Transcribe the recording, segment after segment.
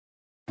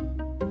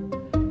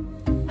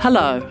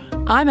Hello,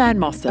 I'm Anne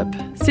Mossop,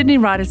 Sydney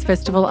Writers'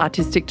 Festival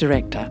Artistic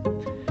Director.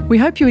 We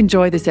hope you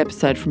enjoy this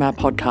episode from our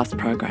podcast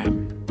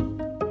program.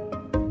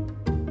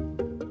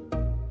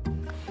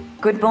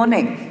 Good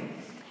morning.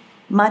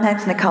 My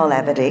name's Nicole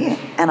Abadie,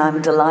 and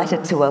I'm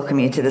delighted to welcome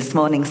you to this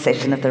morning's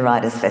session of the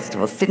Writers'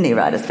 Festival, Sydney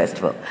Writers'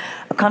 Festival,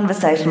 a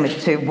conversation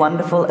with two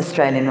wonderful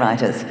Australian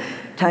writers,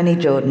 Toni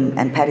Jordan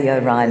and Paddy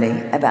O'Reilly,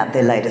 about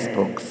their latest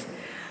books.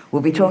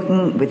 We'll be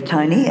talking with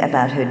Toni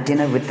about her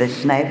Dinner with the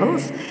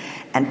Schnabels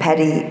and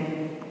Paddy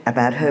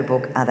about her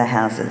book Other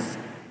Houses.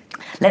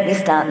 Let me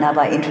start now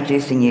by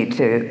introducing you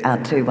to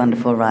our two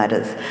wonderful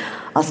writers.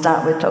 I'll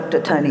start with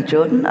Dr. Toni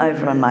Jordan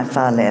over on my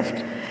far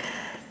left.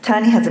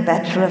 Toni has a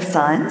Bachelor of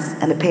Science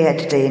and a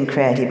PhD in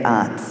Creative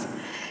Arts.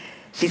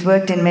 She's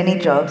worked in many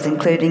jobs,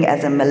 including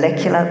as a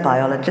molecular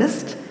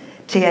biologist,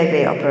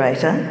 TAB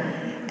operator,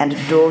 and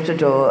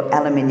door-to-door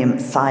aluminium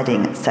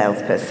siding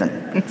salesperson.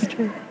 It's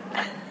true.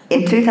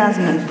 In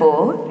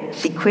 2004,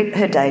 she quit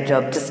her day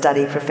job to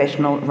study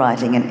professional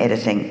writing and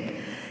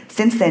editing.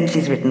 Since then,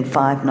 she's written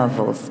 5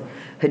 novels.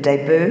 Her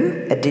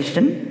debut,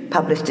 Addition,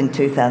 published in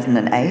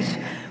 2008,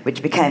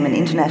 which became an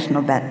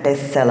international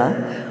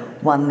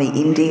bestseller, won the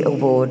Indie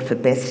Award for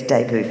Best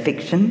Debut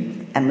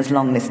Fiction and was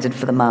longlisted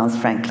for the Miles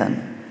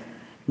Franklin.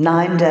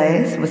 9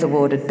 Days was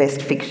awarded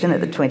Best Fiction at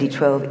the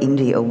 2012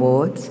 Indie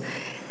Awards,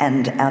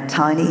 and Our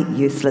Tiny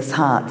Useless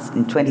Hearts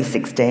in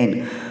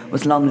 2016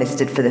 was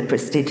longlisted for the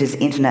prestigious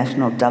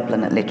International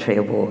Dublin Literary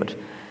Award.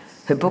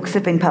 Her books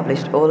have been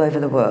published all over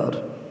the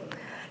world.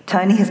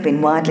 Toni has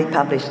been widely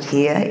published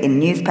here in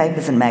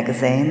newspapers and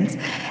magazines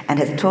and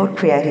has taught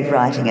creative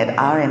writing at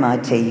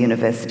RMIT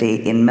University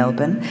in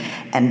Melbourne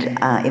and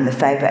in the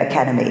Faber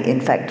Academy,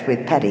 in fact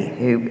with Paddy,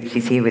 who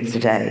she's here with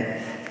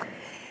today.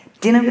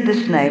 Dinner with the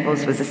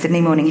Schnabels was the Sydney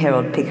Morning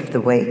Herald pick of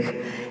the week,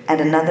 and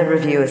another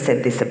reviewer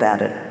said this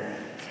about it.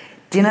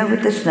 Dinner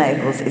with the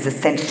Schnabels is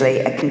essentially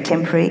a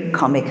contemporary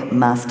comic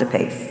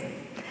masterpiece.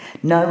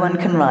 No one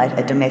can write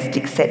a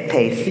domestic set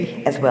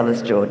piece as well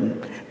as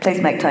Jordan. Please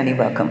make Toni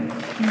welcome.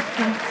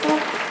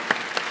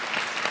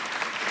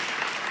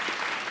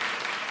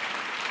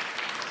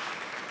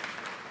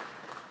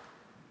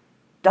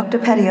 Dr.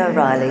 Paddy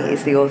O'Reilly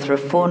is the author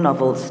of 4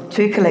 novels,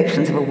 2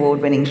 collections of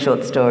award-winning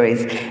short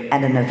stories,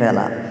 and a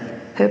novella.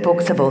 Her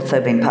books have also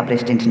been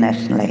published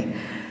internationally.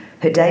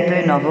 Her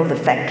debut novel, The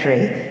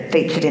Factory,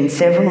 featured in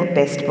several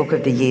Best Book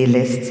of the Year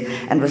lists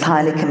and was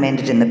highly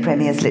commended in the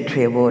Premier's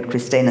Literary Award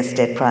Christina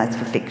Stead Prize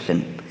for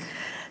Fiction.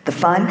 The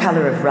Fine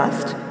Colour of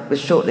Rust was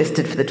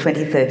shortlisted for the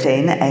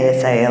 2013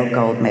 ASAL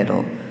Gold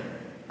Medal.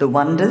 The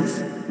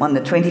Wonders won the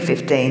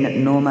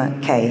 2015 Norma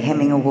K.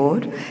 Hemming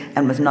Award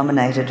and was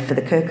nominated for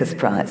the Kirkus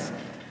Prize.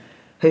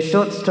 Her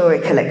short story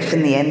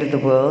collection, The End of the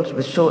World,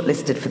 was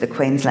shortlisted for the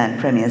Queensland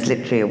Premier's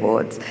Literary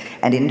Awards,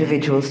 and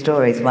individual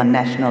stories won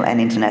national and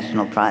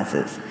international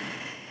prizes.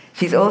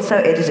 She's also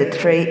edited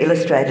 3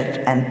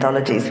 illustrated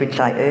anthologies,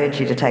 which I urge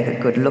you to take a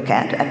good look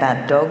at,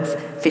 about dogs,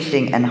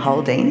 fishing and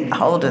Holden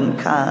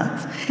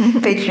cards,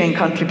 featuring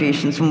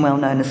contributions from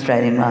well-known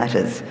Australian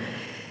writers.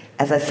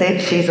 As I said,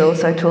 she's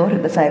also taught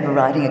at the Faber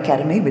Writing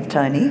Academy with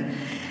Toni,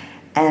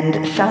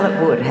 and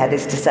Charlotte Wood had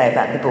this to say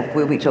about the book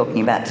we'll be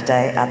talking about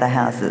today, Other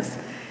Houses.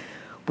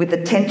 With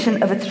the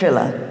tension of a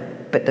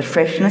thriller, but the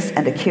freshness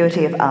and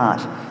acuity of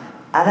art,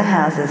 Other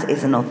Houses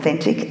is an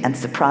authentic and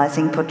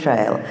surprising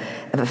portrayal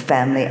of a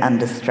family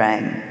under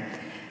strain.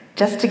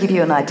 Just to give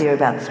you an idea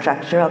about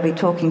structure, I'll be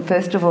talking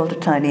first of all to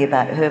Toni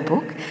about her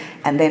book,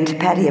 and then to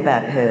Paddy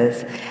about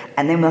hers,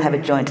 and then we'll have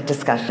a joint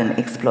discussion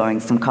exploring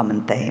some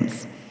common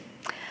themes.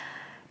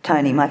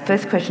 Toni, my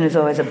first question is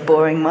always a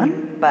boring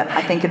one, but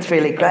I think it's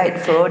really great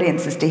for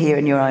audiences to hear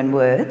in your own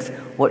words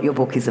what your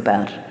book is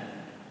about.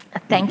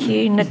 Thank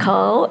you,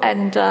 Nicole,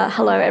 and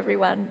hello,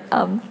 everyone.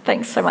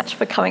 Thanks so much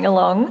for coming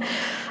along.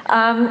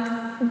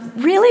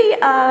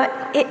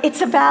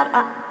 It's about,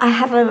 I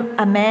have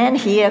a man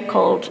here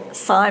called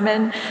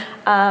Simon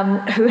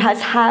who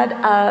has had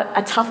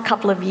a tough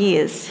couple of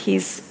years.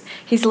 He's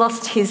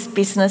lost his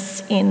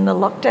business in the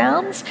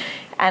lockdowns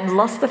and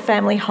lost the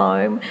family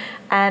home.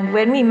 And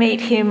when we meet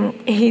him,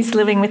 he's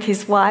living with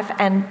his wife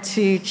and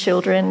 2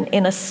 children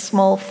in a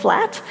small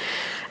flat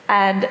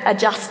and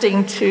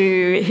adjusting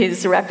to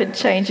his rapid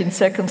change in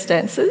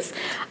circumstances.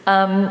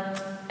 The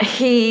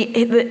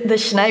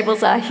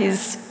Schnabels are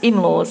his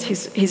in-laws,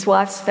 his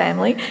wife's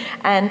family,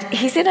 and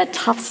he's in a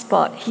tough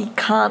spot. He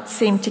can't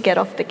seem to get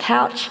off the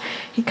couch.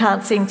 He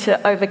can't seem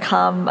to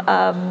overcome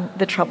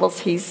the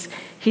troubles he's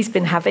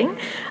been having.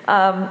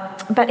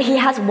 But he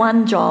has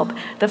one job.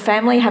 The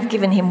family have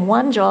given him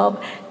one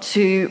job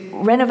to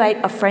renovate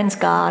a friend's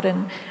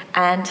garden,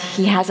 and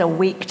he has a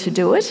week to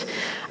do it.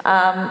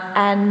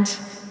 And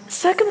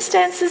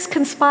circumstances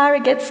conspire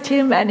against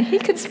him, and he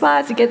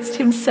conspires against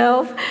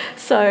himself.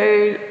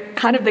 So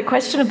kind of the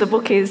question of the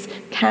book is,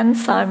 can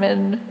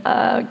Simon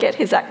get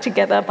his act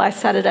together by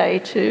Saturday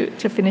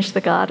to finish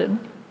the garden?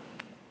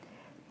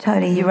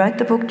 Tony, you wrote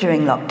the book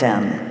during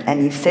lockdown,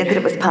 and you've said that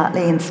it was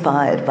partly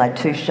inspired by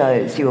two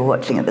shows you were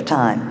watching at the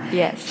time.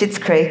 Yes. Schitt's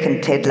Creek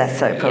and Ted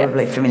Lasso,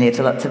 probably familiar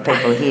to lots of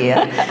people here.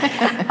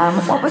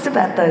 What was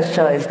about those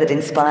shows that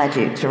inspired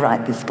you to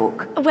write this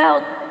book?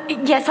 Well,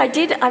 yes, I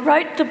did. I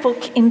wrote the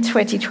book in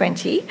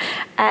 2020,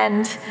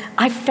 and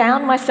I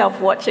found myself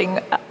watching,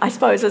 I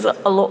suppose as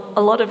a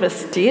lot of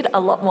us did,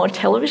 a lot more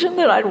television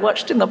than I'd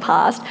watched in the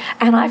past,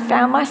 and I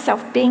found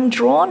myself being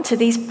drawn to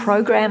these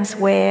programs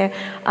where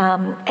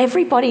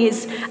everybody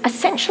is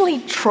essentially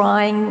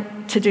trying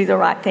to do the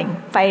right thing,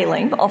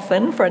 failing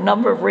often for a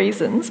number of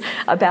reasons,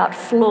 about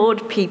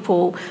flawed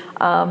people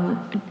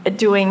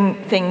doing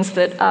things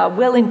that are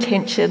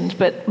well-intentioned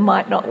but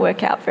might not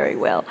work out very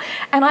well.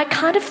 And I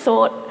kind of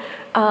thought,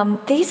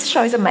 these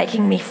shows are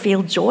making me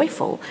feel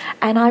joyful,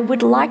 and I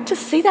would like to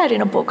see that in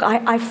a book.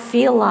 I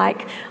feel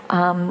like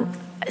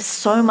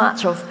so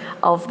much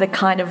of the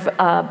kind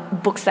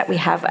of books that we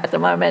have at the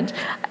moment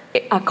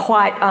are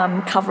quite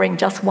covering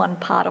just one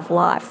part of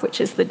life,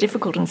 which is the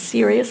difficult and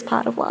serious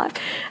part of life.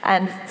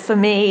 And for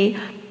me,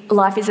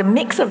 life is a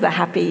mix of the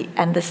happy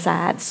and the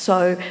sad.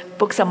 So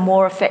books are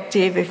more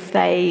effective if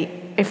they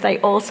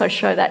also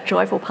show that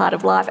joyful part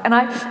of life. And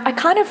I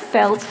kind of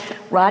felt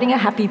writing a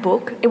happy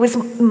book, it was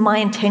my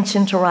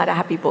intention to write a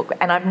happy book,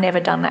 and I've never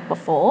done that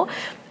before.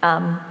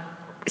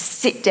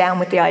 Sit down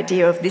with the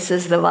idea of this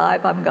is the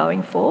vibe I'm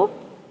going for.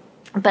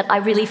 But I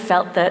really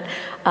felt that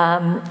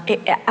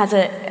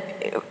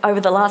over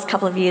the last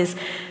couple of years,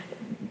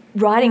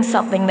 writing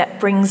something that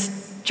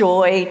brings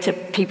joy to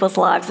people's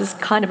lives is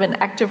kind of an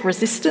act of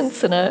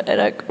resistance and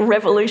a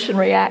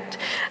revolutionary act,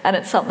 and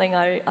it's something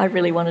I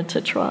really wanted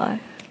to try.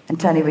 And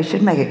Tony, we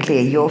should make it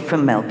clear, you're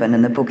from Melbourne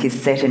and the book is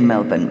set in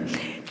Melbourne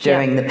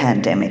during the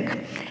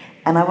pandemic.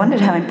 And I wondered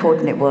how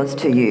important it was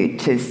to you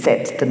to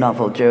set the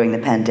novel during the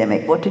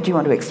pandemic. What did you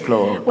want to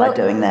explore by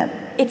doing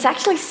that? It's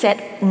actually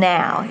set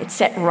now. It's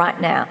set right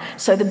now.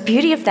 So the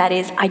beauty of that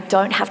is I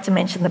don't have to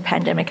mention the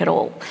pandemic at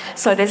all.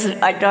 So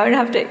I don't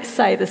have to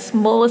say the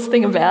smallest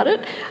thing about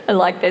it.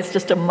 Like there's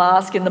just a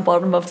mask in the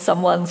bottom of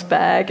someone's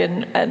bag,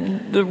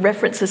 and the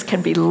references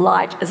can be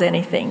light as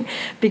anything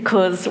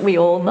because we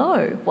all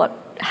know what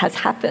has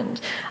happened.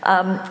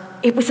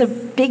 It was a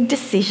big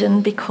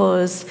decision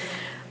because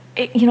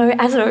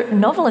as a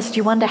novelist,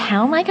 you wonder,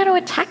 how am I going to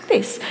attack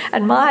this?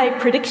 And my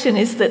prediction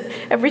is that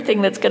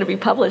everything that's going to be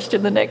published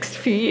in the next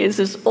few years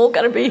is all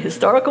going to be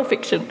historical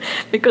fiction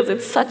because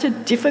it's such a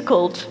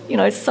difficult,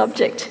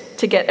 subject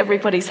to get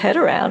everybody's head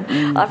around.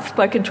 I've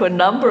spoken to a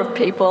number of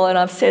people and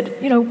I've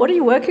said, what are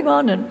you working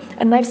on?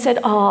 And they've said,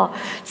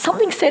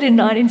 something said in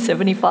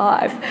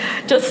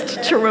 1975,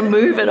 just to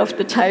remove it off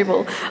the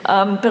table.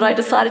 But I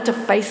decided to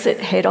face it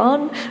head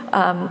on.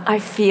 I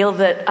feel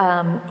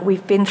that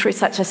we've been through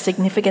such a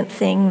significant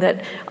thing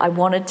that I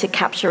wanted to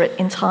capture it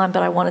in time,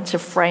 but I wanted to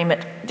frame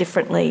it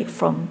differently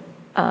from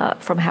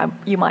how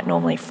you might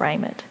normally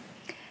frame it.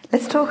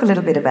 Let's talk a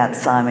little bit about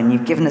Simon.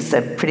 You've given us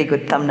a pretty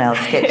good thumbnail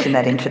sketch in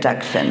that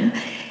introduction.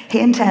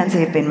 He and Tansy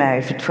have been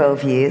married for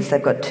 12 years.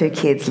 They've got two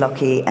kids,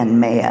 Lockie and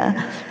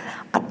Mia.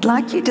 I'd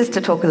like you just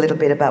to talk a little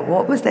bit about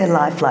what was their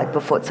life like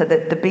before. So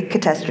the big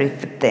catastrophe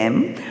for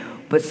them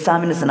was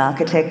Simon is an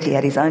architect. He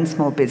had his own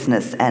small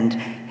business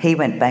and he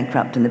went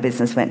bankrupt and the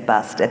business went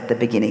bust at the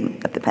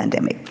beginning of the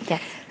pandemic.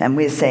 Yes. And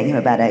we're seeing him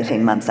about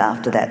 18 months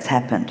after that's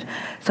happened.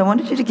 So I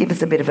wanted you to give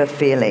us a bit of a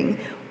feeling.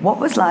 What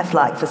was life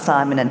like for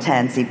Simon and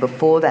Tansy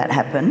before that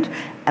happened,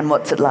 and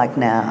what's it like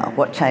now?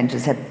 What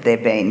changes have there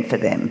been for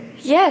them?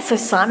 Yeah, so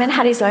Simon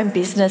had his own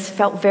business,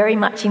 felt very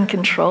much in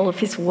control of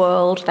his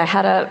world. They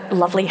had a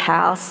lovely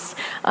house.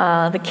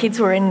 The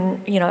kids were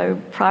in,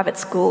 private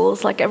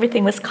schools. Like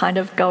everything was kind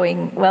of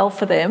going well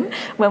for them.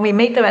 When we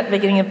meet them at the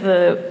beginning of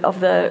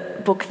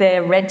the book,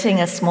 they're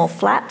renting a small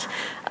flat,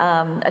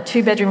 a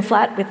 2-bedroom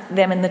flat with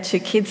them and the 2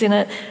 kids in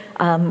it.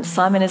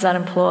 Simon is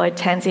unemployed,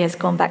 Tansy has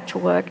gone back to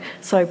work.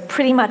 So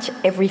pretty much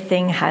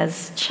everything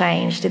has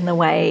changed in the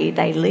way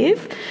they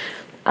live.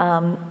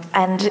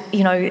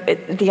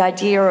 The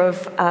idea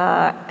of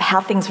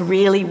how things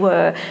really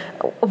were.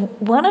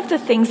 One of the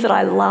things that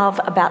I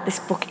love about this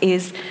book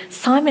is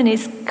Simon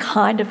is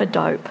kind of a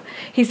dope.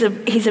 He's a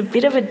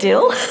bit of a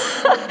dill.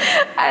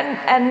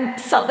 and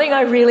something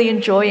I really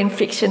enjoy in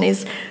fiction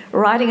is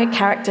writing a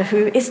character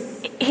who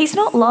he's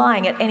not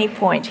lying at any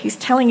point. He's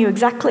telling you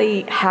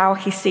exactly how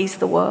he sees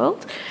the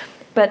world.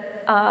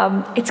 But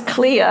it's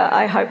clear,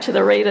 I hope, to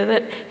the reader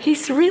that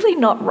he's really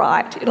not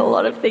right in a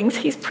lot of things.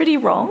 He's pretty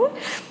wrong.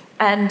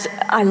 And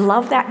I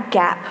love that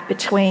gap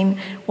between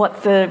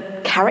what the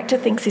character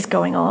thinks is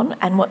going on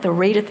and what the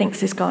reader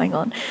thinks is going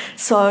on.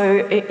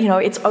 So,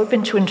 it's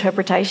open to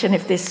interpretation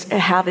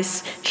how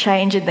this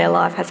change in their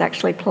life has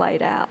actually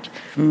played out.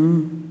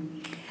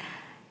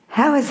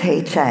 How has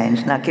he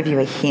changed? And I'll give you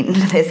a hint.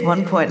 There's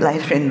one point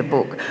later in the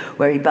book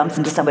where he bumps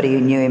into somebody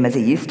who knew him as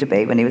he used to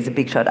be when he was a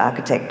big shot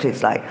architect,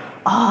 who's like,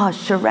 "Oh,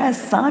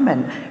 Shiraz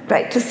Simon,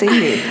 great to see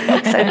you."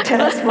 So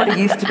tell us what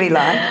he used to be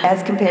like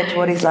as compared to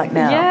what he's like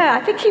now. Yeah,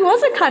 I think he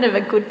was a kind of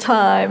a good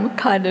time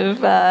kind of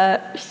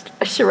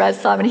Shiraz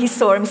Simon. He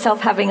saw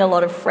himself having a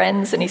lot of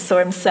friends, and he saw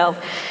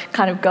himself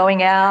kind of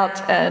going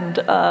out and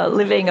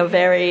living a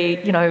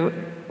very,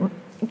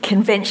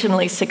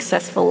 conventionally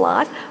successful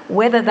life.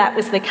 Whether that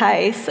was the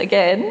case,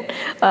 again,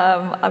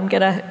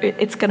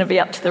 it's gonna be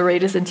up to the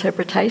reader's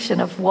interpretation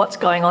of what's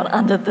going on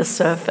under the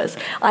surface.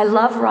 I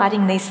love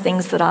writing these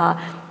things that are,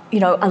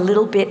 a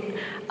little bit.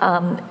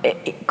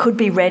 It could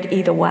be read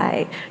either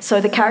way.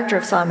 So the character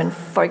of Simon,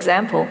 for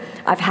example,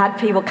 I've had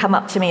people come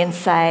up to me and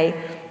say,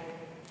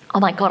 "Oh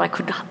my God,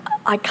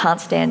 I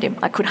can't stand him.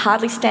 I could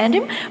hardly stand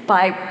him."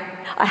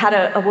 I had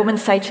a woman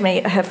say to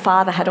me, her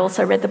father had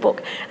also read the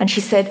book, and she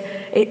said,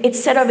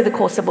 it's said over the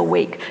course of a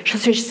week.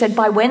 She said,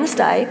 by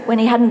Wednesday, when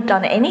he hadn't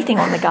done anything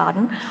on the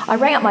garden, I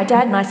rang up my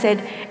dad and I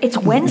said, "It's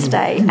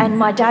Wednesday." And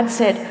my dad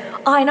said,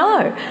 "I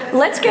know,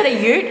 let's get a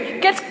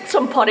ute, get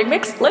some potting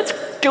mix, let's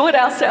do it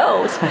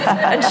ourselves."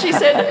 And she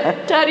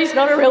said, "Dad, he's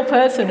not a real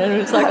person." And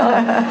it was like,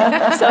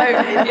 oh. So,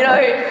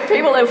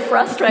 people are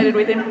frustrated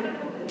with him.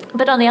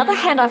 But on the other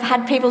hand, I've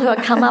had people who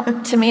have come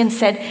up to me and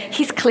said,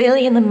 he's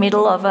clearly in the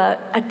middle of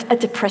a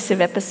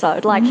depressive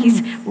episode. Like he's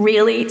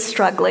really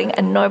struggling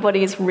and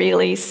nobody is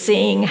really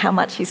seeing how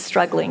much he's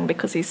struggling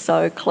because he's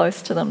so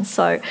close to them.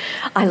 So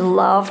I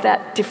love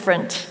that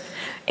different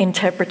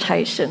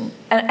interpretation.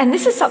 And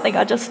this is something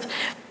I just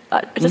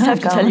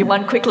have to tell you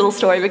one quick little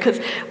story, because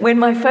when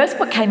my first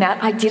book came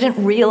out, I didn't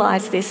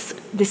realise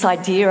this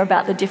idea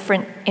about the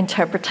different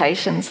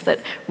interpretations that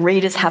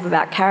readers have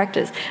about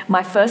characters.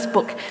 My first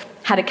book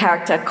had a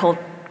character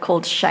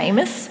called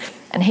Seamus,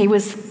 and he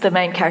was the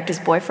main character's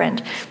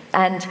boyfriend.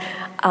 And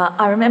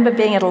I remember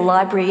being at a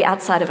library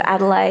outside of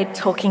Adelaide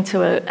talking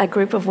to a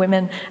group of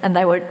women, and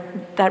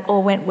that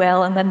all went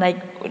well, and then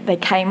they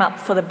came up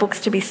for the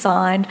books to be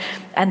signed,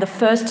 and the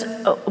first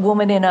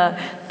woman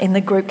in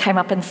the group came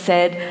up and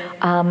said,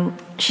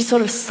 she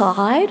sort of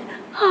sighed,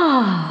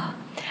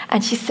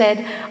 and she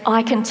said,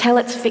 "I can tell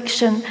it's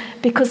fiction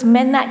because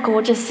men that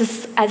gorgeous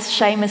as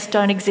Seamus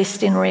don't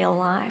exist in real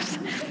life."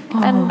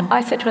 Oh. And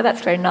I said to her,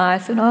 "That's very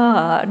nice,"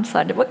 and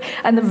signed a book.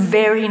 And the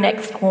very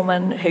next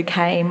woman who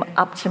came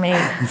up to me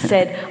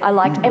said, "I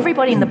liked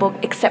everybody in the book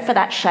except for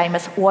that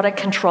Seamus. What a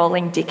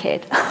controlling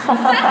dickhead."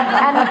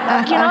 And,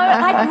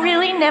 I'd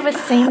really never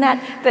seen that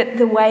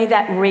the way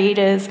that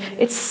readers,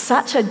 it's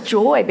such a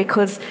joy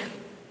because,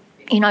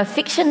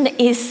 fiction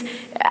is,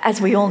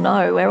 as we all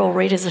know, we're all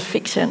readers of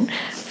fiction.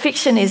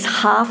 Fiction is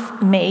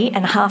half me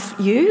and half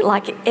you.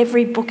 Like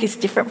every book is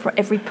different for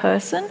every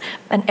person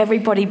and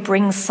everybody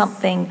brings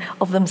something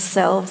of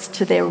themselves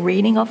to their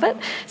reading of it.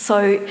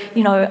 So,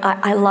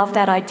 I love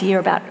that idea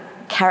about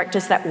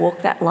characters that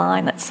walk that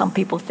line, that some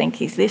people think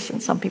he's this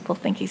and some people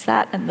think he's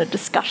that, and the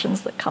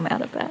discussions that come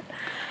out of that.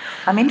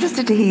 I'm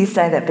interested to hear you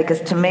say that because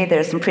to me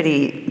there are some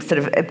pretty sort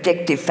of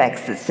objective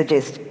facts that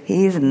suggest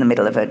he is in the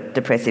middle of a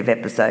depressive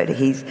episode.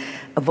 He's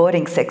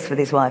avoiding sex with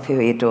his wife who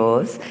he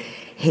adores.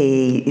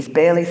 He is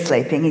barely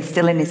sleeping. He's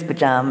still in his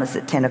pyjamas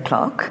at 10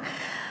 o'clock.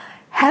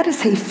 How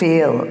does he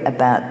feel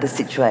about the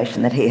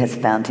situation that he has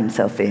found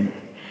himself in?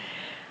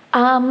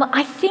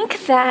 I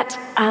think that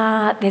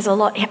there's a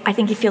lot. I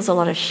think he feels a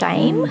lot of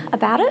shame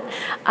about it.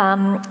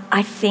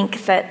 I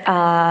think that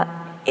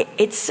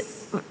it's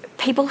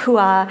people who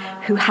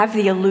have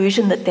the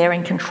illusion that they're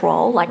in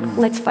control. Like,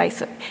 let's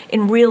face it,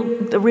 in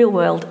the real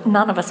world,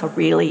 none of us are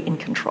really in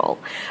control.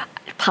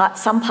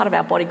 Some part of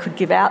our body could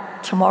give out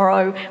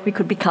tomorrow. We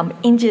could become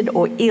injured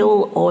or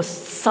ill, or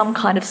some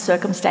kind of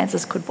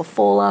circumstances could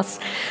befall us.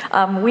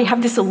 We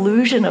have this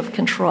illusion of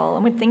control,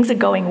 and when things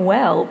are going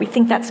well, we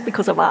think that's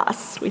because of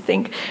us. We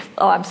think,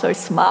 "Oh, I'm so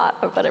smart,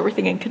 I've got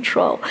everything in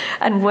control."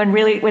 And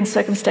when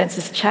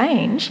circumstances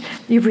change,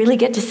 you really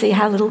get to see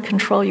how little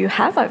control you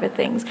have over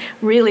things.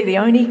 Really, the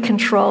only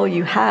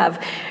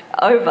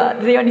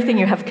thing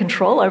you have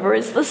control over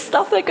is the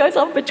stuff that goes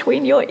on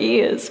between your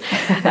ears.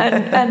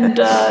 And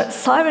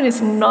Simon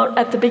is not,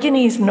 at the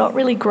beginning, he's not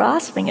really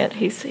grasping it.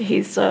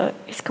 He's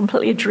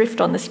completely adrift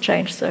on this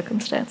changed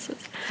circumstances.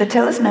 So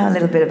tell us now a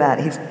little bit about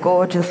his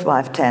gorgeous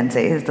wife,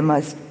 Tansy, who's the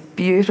most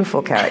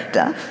beautiful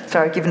character.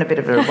 Sorry, I've given a bit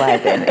of it away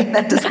then in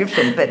that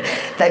description, but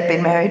they've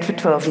been married for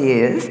 12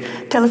 years.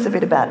 Tell us a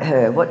bit about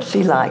her. What's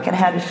she like and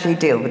how does she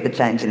deal with the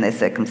change in their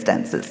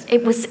circumstances?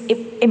 It was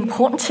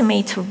important to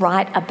me to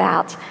write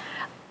about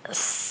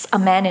a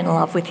man in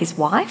love with his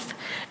wife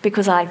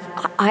because I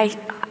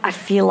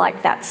feel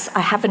like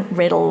I haven't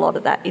read a lot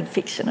of that in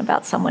fiction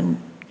about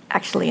someone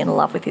actually in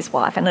love with his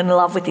wife and in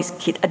love with his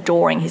kid,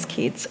 adoring his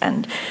kids,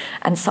 and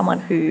someone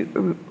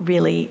who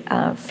really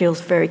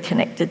feels very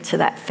connected to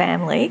that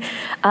family.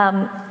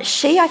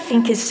 She, I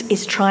think,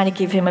 is trying to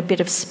give him a bit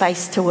of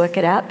space to work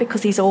it out,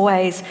 because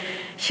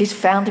she's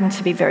found him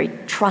to be very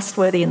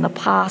trustworthy in the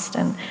past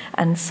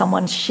and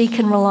someone she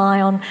can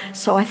rely on.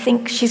 So I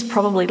think she's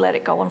probably let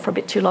it go on for a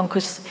bit too long,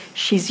 because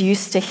she's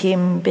used to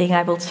him being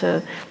able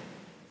to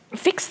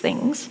fix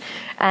things.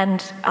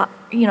 And,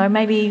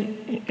 maybe,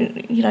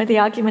 the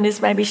argument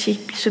is maybe she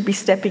should be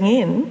stepping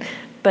in,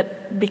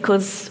 but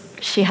because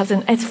she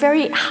hasn't... It's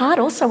very hard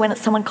also when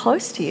it's someone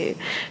close to you,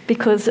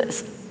 because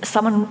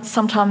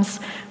sometimes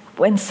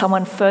when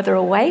someone further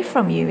away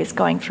from you is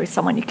going through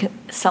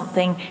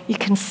you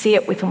can see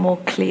it with a more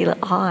clear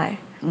eye.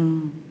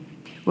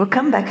 We'll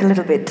come back a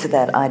little bit to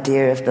that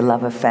idea of the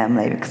love of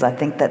family, because I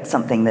think that's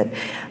something that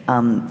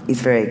is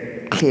very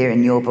clear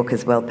in your book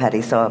as well,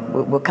 Patty. So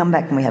we'll come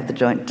back when we have the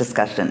joint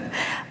discussion.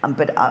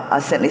 But I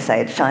certainly say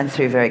it shines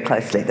through very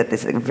closely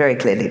very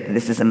clearly that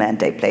this is a man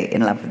deeply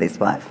in love with his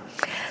wife.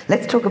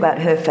 Let's talk about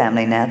her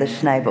family now, the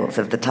Schnabels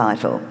of the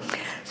title.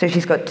 So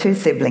she's got 2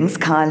 siblings,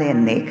 Kylie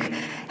and Nick.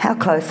 How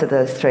close are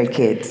those 3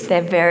 kids?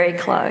 They're very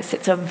close.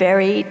 It's a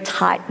very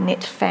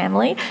tight-knit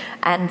family,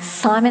 and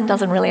Simon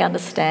doesn't really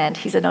understand.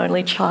 He's an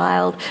only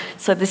child,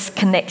 so this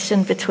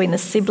connection between the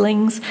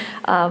siblings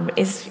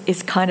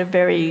is kind of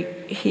very...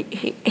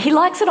 He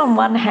likes it on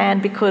one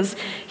hand because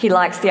he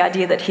likes the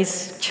idea that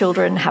his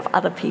children have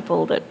other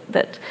people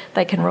that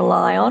they can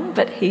rely on,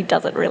 but he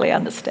doesn't really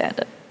understand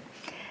it.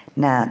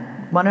 Now,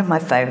 one of my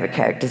favourite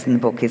characters in the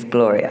book is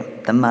Gloria,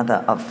 the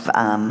mother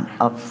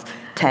of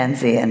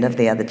Tansy and of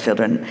the other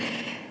children.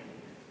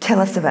 Tell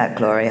us about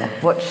Gloria.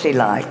 What's she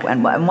like,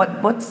 and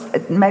what's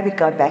maybe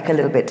go back a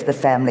little bit to the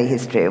family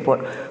history of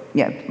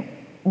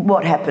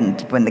what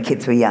happened when the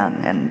kids were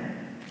young and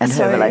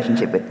her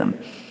relationship with them.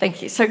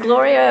 Thank you. So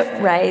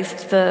Gloria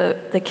raised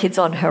the kids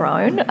on her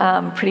own,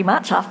 pretty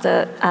much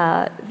after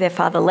their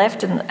father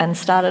left and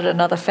started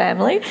another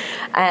family,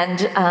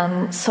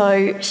 and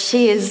so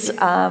she is,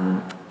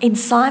 in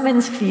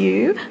Simon's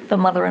view, the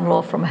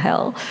mother-in-law from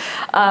hell.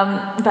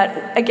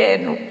 But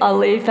again, I'll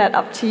leave that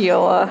up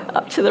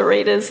to the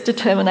reader's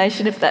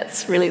determination if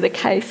that's really the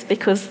case,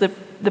 because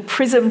the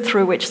prism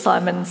through which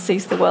Simon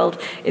sees the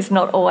world is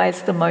not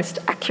always the most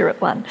accurate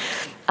one.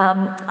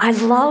 I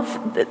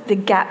love the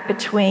gap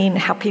between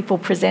how people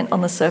present on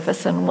the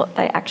surface and what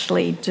they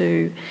actually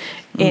do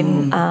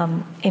in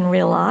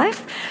real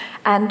life.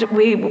 And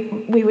we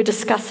were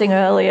discussing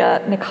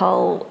earlier,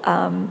 Nicole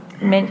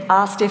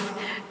asked if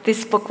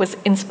this book was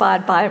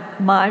inspired by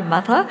my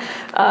mother,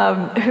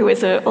 who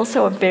is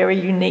also a very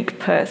unique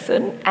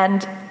person.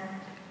 And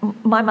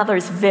my mother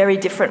is very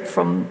different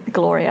from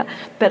Gloria,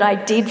 but I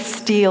did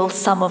steal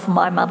some of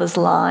my mother's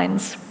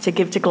lines to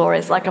give to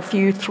Gloria, like a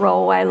few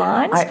throwaway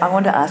lines. I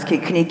want to ask you,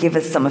 can you give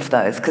us some of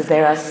those? Because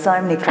there are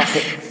so many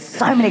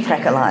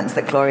cracker lines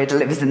that Gloria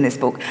delivers in this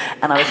book,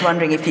 and I was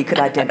wondering if you could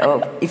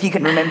if you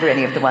can remember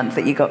any of the ones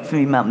that you got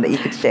from your mum that you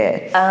could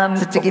share,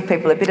 to give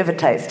people a bit of a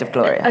taste of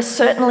Gloria.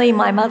 Certainly,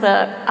 my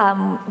mother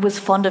was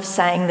fond of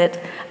saying that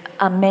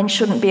men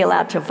shouldn't be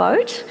allowed to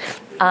vote.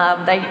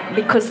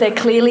 Because they're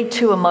clearly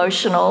too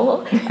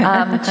emotional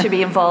to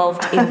be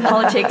involved in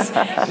politics.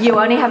 You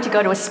only have to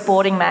go to a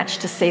sporting match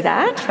to see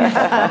that.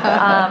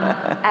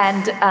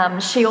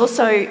 And she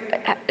also,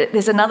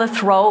 there's another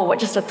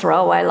just a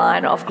throwaway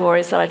line of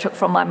Gloria's that I took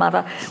from my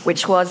mother,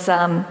 which was,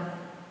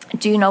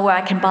 do you know where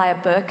I can buy a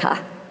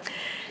burqa?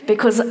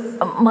 Because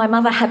my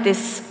mother had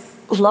this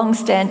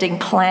long-standing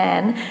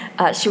plan.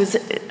 She was,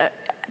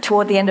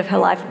 toward the end of her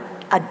life,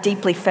 a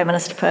deeply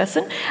feminist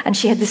person, and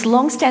she had this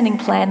long-standing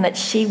plan that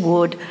she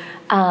would,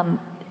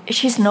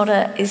 she's not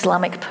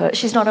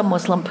she's not a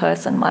Muslim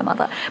person, my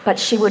mother, but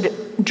she would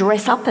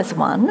dress up as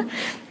one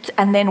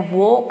and then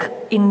walk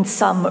in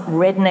some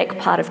redneck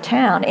part of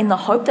town in the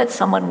hope that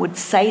someone would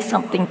say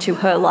something to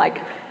her like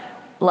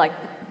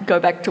go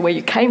back to where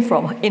you came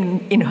from,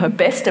 in her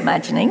best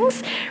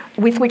imaginings,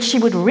 with which she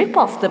would rip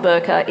off the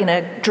burqa in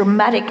a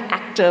dramatic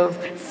act of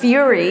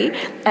fury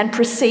and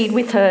proceed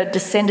with her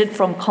descended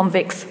from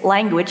convicts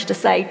language to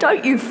say,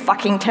 don't you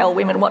fucking tell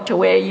women what to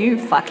wear, you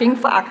fucking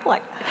fuck,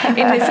 like in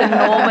this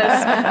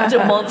enormous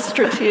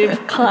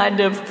demonstrative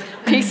kind of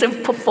piece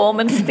of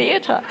performance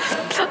theatre.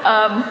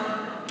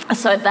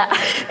 So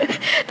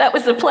that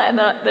was the plan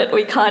that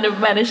we kind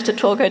of managed to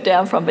talk her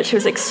down from, but she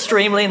was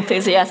extremely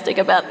enthusiastic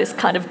about this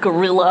kind of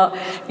guerrilla,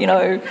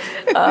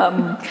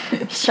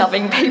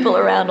 shoving people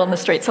around on the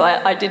street. So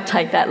I did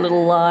take that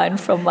little line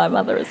from my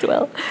mother as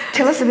well.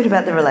 Tell us a bit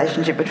about the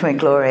relationship between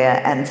Gloria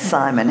and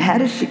Simon. How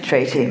does she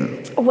treat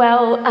him?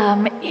 Well,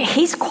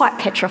 he's quite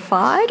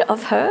petrified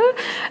of her,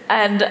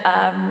 and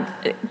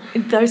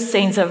those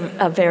scenes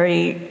are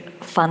very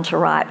fun to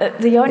write.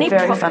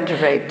 Very fun to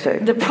read too.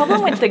 The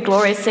problem with the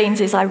Gloria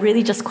scenes is I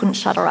really just couldn't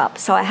shut her up,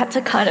 so I had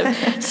to kind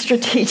of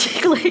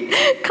strategically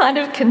kind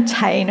of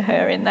contain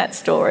her in that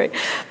story.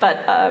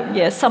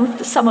 But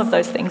some of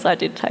those things I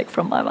did take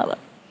from my mother.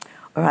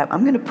 All right,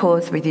 I'm going to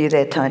pause with you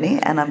there, Tony,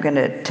 and I'm going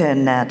to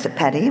turn now to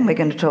Paddy, and we're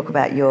going to talk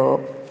about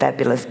your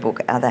fabulous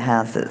book, Other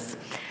Houses.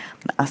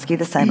 I'm going to ask you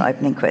the same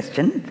opening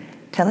question.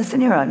 Tell us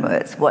in your own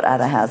words what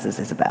Other Houses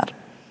is about.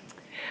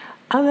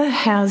 Other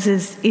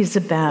Houses is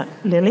about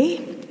Lily,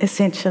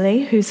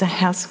 essentially, who's a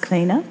house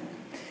cleaner,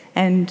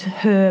 and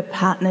her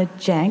partner,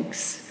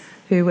 Janks,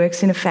 who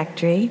works in a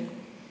factory.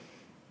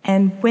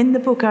 And when the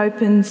book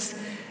opens,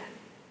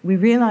 we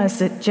realise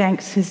that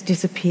Janks has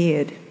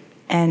disappeared,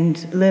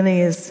 and Lily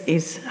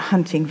is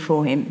hunting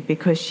for him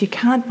because she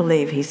can't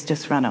believe he's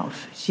just run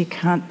off. She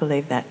can't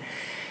believe that.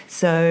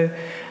 So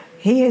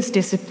he has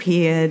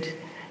disappeared,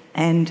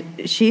 and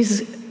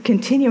she's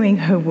continuing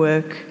her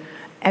work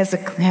as a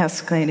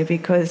house cleaner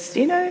because,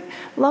 you know,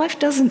 life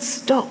doesn't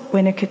stop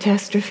when a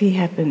catastrophe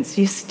happens.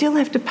 You still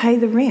have to pay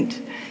the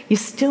rent. You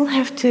still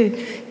have to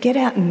get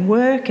out and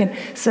work. And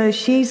so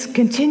she's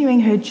continuing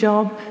her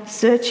job,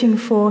 searching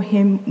for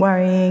him,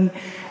 worrying.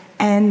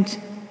 And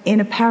in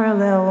a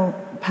parallel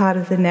part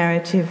of the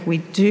narrative, we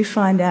do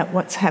find out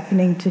what's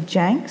happening to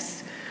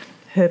Janks,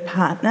 her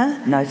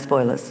partner. No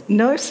spoilers.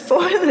 No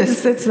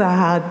spoilers. That's the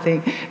hard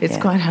thing. It's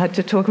quite hard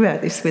to talk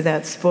about this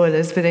without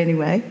spoilers. But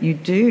anyway, you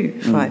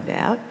do find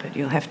out, but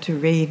you'll have to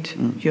read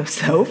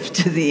yourself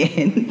to the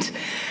end.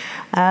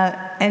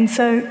 And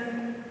so,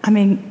 I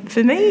mean,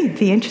 for me,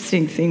 the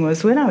interesting thing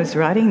was when I was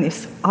writing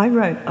this, I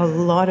wrote a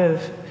lot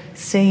of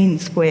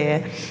scenes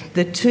where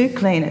the two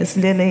cleaners,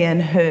 Lily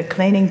and her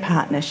cleaning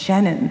partner,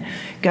 Shannon,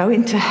 go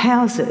into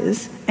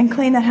houses and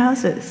clean the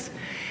houses.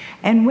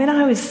 And when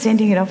I was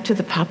sending it off to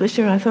the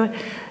publisher, I thought,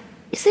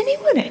 is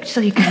anyone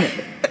actually going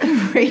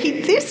to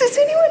read this? Is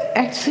anyone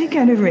actually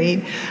going to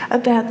read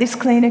about this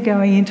cleaner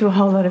going into a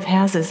whole lot of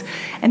houses?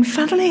 And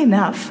funnily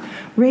enough,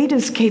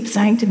 readers keep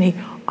saying to me,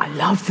 I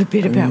love the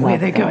bit about where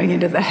they're going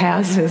into the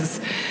houses.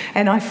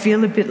 And I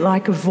feel a bit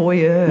like a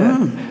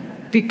voyeur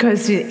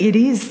because it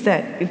is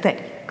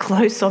that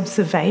close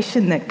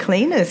observation that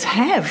cleaners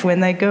have when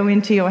they go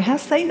into your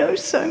house. They know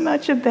so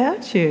much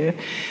about you.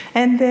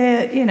 And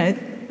they're, you know,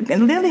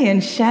 Lily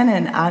and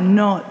Shannon are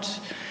not,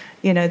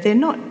 you know, they're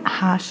not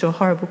harsh or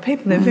horrible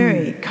people. They're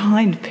very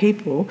kind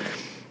people.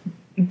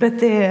 But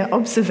their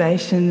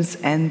observations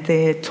and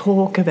their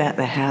talk about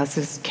the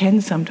houses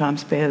can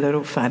sometimes be a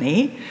little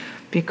funny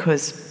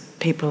because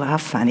people are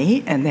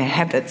funny and their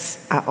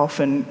habits are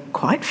often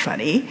quite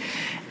funny.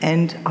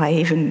 And I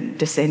even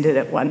descended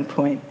at one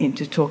point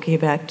into talking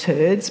about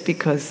turds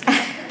because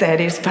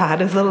that is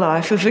part of the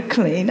life of a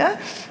cleaner.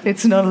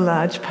 It's not a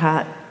large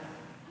part.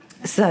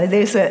 So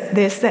there's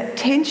that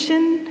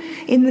tension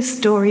in the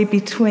story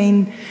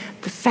between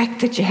the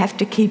fact that you have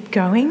to keep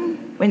going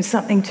when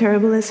something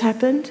terrible has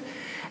happened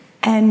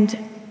and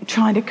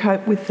trying to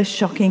cope with the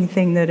shocking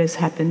thing that has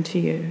happened to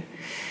you.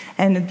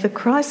 And the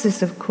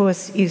crisis, of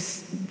course,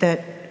 is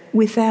that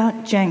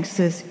without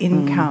Janks's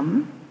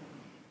income,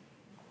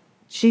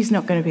 she's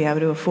not going to be able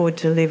to afford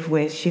to live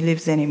where she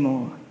lives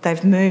anymore.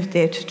 They've moved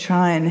there to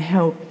try and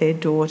help their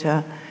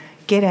daughter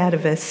get out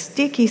of a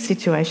sticky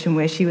situation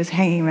where she was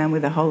hanging around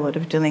with a whole lot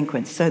of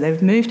delinquents. So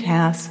they've moved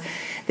house,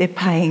 they're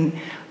paying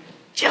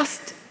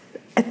just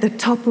at the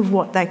top of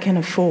what they can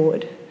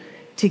afford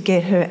to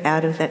get her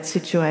out of that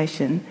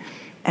situation.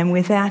 And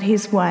without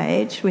his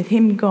wage, with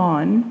him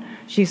gone,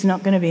 she's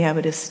not going to be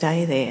able to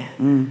stay there.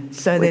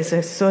 So there's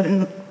a sort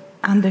of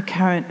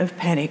undercurrent of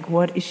panic.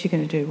 What is she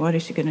going to do? What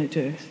is she going to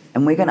do?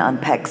 And we're going to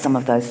unpack some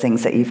of those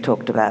things that you've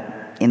talked about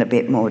in a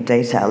bit more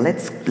detail.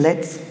 Let's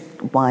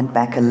wind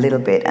back a little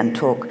bit and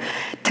talk.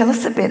 Tell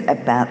us a bit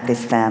about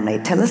this family.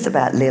 Tell us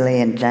about Lily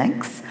and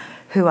Janks.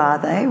 Who are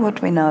they? What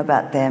do we know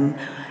about them?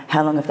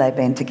 How long have they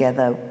been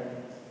together?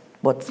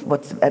 What's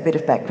a bit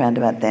of background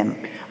about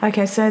them?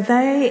 Okay, so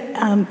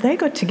they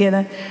got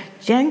together.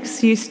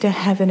 Janks used to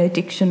have an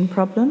addiction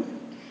problem,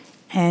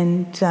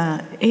 and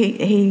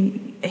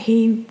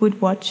he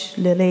would watch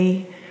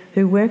Lily,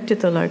 who worked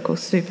at the local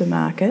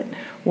supermarket,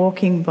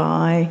 walking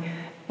by,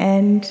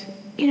 and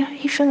you know,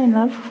 he fell in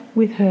love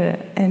with her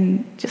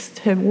and just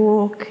her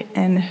walk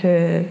and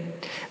her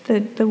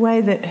the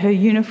way that her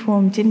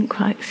uniform didn't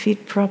quite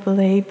fit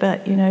properly,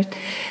 but you know,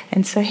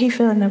 and so he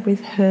fell in love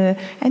with her,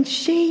 and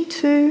she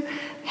too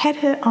had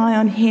her eye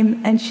on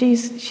him, and she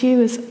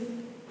was,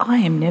 I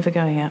am never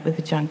going out with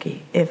a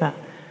junkie ever.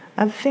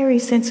 A very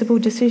sensible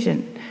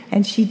decision,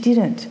 and she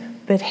didn't,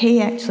 but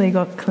he actually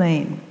got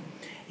clean.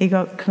 He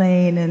got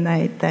clean, and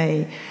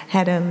they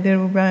had a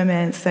little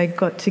romance. They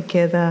got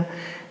together.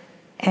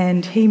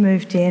 And he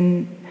moved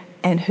in,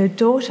 and her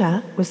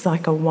daughter was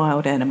like a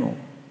wild animal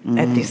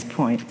at this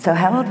point. So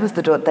how old was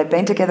the daughter? They've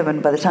been together,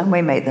 and by the time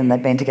we meet them,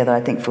 they've been together,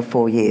 I think, for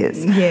 4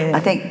 years. Yeah.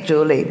 I think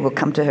Julie, we'll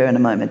come to her in a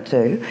moment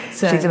too.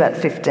 So, she's about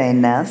 15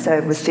 now,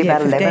 so was she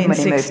about 11 when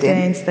he moved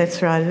in?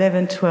 That's right,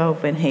 11,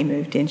 12 when he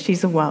moved in.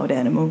 She's a wild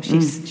animal.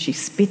 She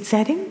spits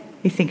at him.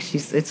 He thinks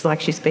it's like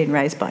she's been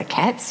raised by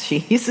cats. She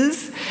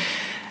hisses.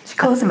 She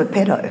calls him a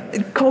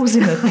pedo. Calls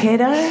him a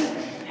pedo.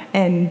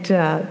 And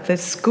the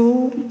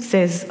school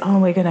says, oh,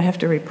 we're going to have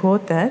to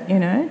report that, you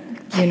know,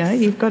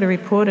 you've got to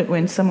report it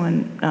when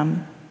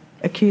someone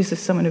accuses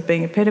someone of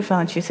being a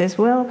pedophile. And she says,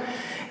 well,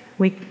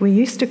 We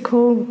used to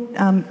call,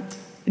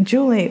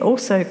 Julie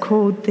also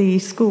called the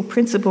school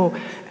principal,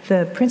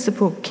 the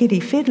principal Kitty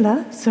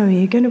Fiddler, so are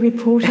you going to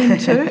report him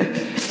too?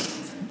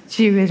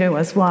 She really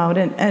was wild.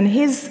 And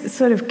his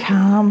sort of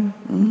calmness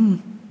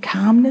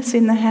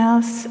in the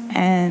house,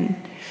 and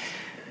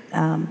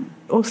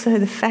also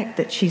the fact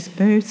that she's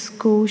moved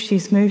school,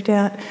 she's moved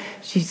out,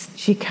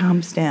 she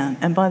calms down.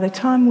 And by the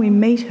time we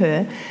meet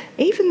her,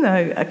 even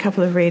though a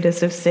couple of readers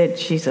have said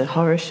she's a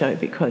horror show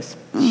because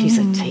she's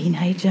a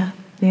teenager,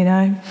 you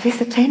know. She's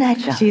a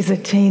teenager. She's a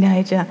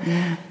teenager.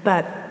 Yeah.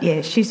 But,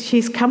 yeah,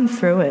 she's come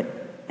through it,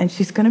 and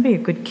she's going to be a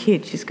good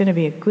kid. She's going to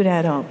be a good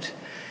adult.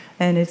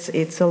 And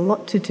it's a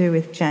lot to do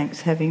with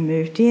Janks having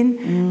moved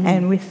in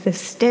and with the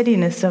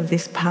steadiness of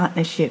this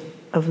partnership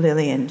of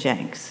Lily and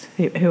Janks,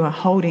 who are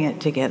holding it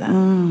together.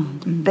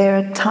 They're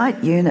a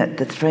tight unit,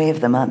 the three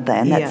of them, aren't they?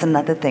 And that's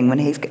another thing.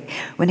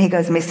 When he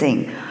goes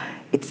missing,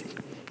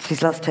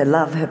 she's lost her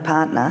love, her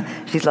partner.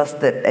 She's lost,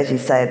 as you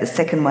say, the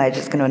second wage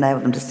is going to enable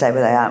them to stay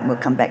where they are, and we'll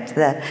come back to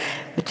that.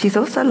 But she's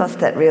also lost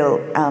that real,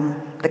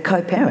 the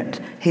co-parent.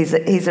 He's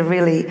a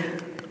really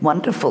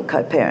wonderful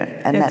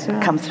co-parent, and That's that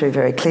right. comes through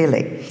very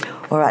clearly.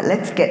 All right,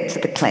 let's get to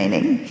the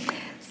cleaning.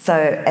 So,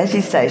 as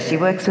you say, she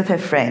works with her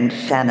friend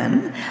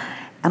Shannon,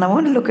 and I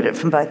want to look at it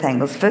from both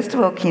angles. First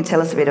of all, can you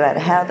tell us a bit about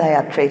how they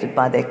are treated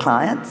by their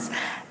clients?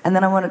 And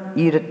then I want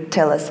you to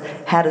tell us,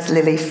 how does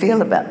Lily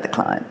feel about the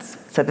clients?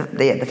 So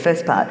the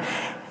first part,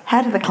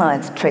 how do the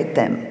clients treat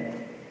them?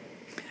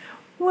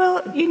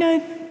 Well, you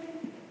know,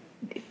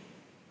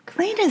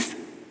 cleaners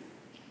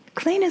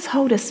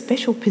hold a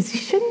special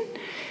position.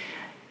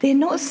 They're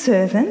not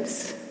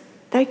servants.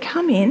 They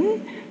come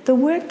in. The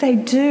work they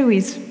do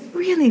is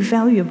really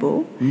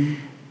valuable.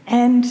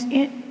 And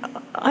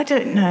I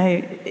don't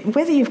know,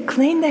 whether you've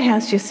cleaned the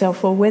house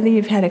yourself or whether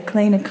you've had a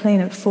cleaner clean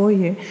it for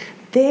you,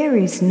 there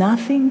is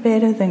nothing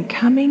better than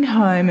coming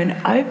home and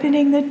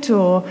opening the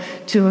door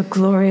to a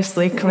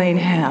gloriously clean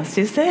house,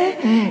 is there?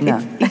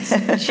 No.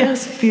 It's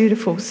just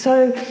beautiful.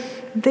 So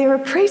they're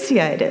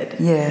appreciated.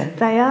 Yeah.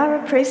 They are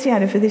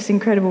appreciated for this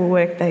incredible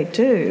work they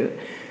do.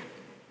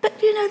 But,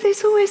 you know,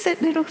 there's always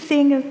that little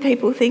thing of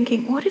people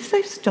thinking, what if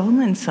they've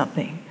stolen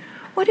something?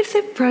 What if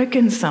they've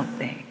broken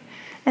something?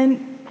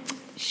 And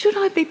should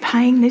I be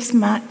paying this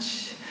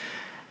much?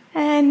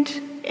 And,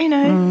 you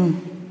know,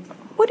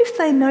 what if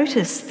they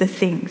notice the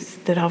things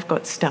that I've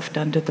got stuffed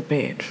under the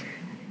bed?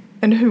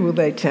 And who will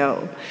they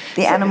tell?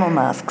 The animal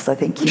masks, I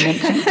think you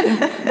mentioned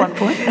at one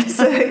point.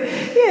 So,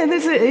 yeah,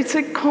 it's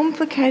a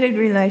complicated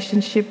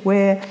relationship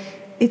where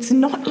it's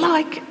not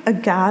like a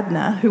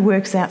gardener who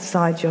works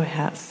outside your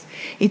house.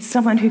 It's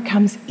someone who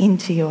comes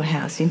into your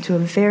house, into a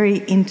very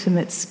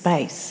intimate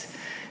space,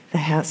 the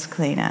house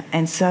cleaner.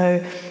 And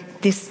so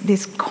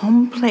this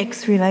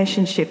complex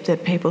relationship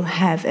that people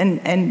have,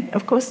 and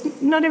of course,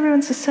 not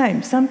everyone's the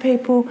same. Some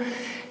people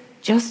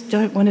just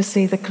don't want to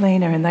see the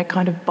cleaner and they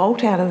kind of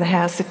bolt out of the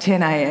house at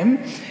 10 a.m.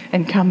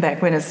 and come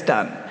back when it's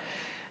done.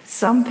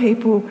 Some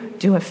people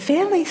do a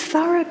fairly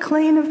thorough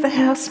clean of the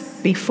house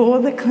before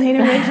the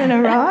cleaner even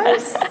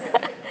arrives.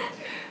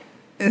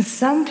 And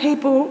some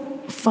people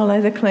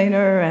follow the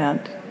cleaner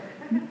around,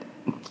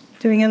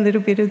 doing a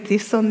little bit of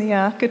this on the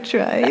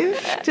architrave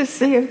to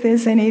see if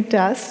there's any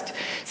dust.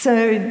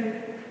 So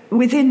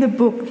within the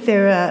book,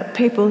 there are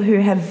people who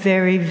have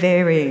very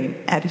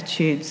varying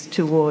attitudes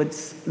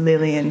towards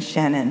Lily and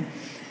Shannon.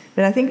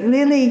 But I think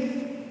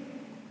Lily,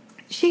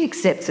 she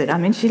accepts it. I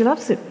mean, she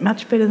loves it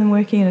much better than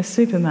working in a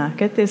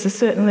supermarket. There's a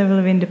certain level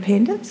of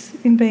independence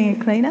in being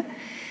a cleaner.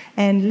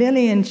 And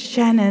Lily and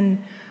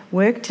Shannon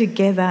work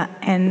together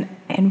and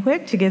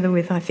work together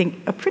with, I think,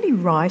 a pretty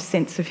wry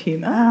sense of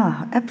humour.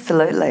 Oh,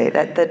 absolutely.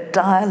 The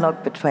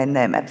dialogue between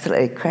them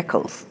absolutely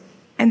crackles.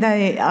 And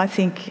I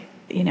think,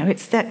 you know,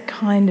 it's that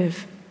kind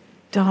of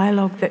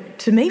dialogue that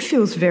to me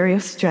feels very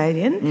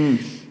Australian.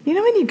 You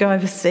know, when you go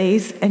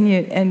overseas and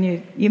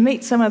you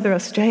meet some other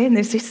Australian,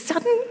 there's this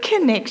sudden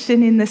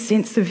connection in the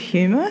sense of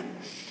humour.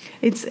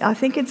 I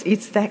think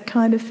it's that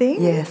kind of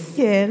thing. Yes.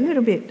 Yeah, a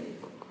little bit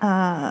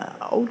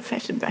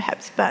old-fashioned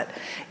perhaps, but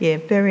yeah,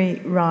 very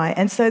wry.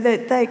 And so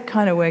they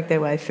kind of work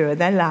their way through it.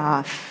 They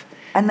laugh.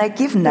 And they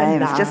give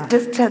names.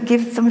 Just to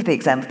give some of the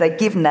examples, they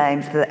give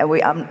names.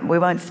 We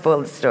won't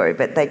spoil the story,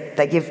 but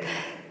they give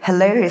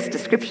hilarious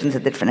descriptions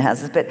of different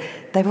houses, but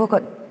they've all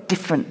got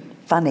different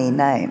funny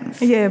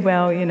names. Yeah,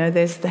 well, you know,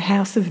 there's the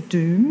House of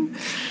Doom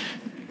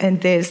and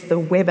there's the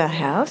Weber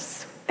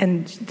House,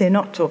 and they're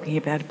not talking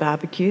about a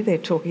barbecue, they're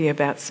talking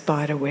about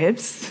spider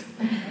webs.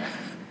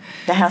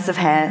 The House of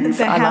Hands.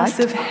 The House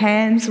of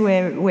Hands,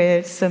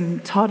 where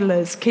some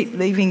toddlers keep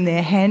leaving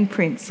their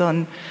handprints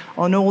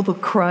on all the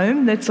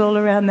chrome that's all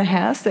around the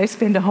house. They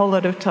spend a whole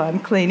lot of time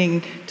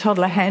cleaning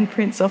toddler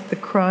handprints off the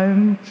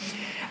chrome.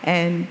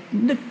 And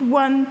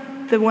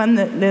the one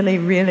that Lily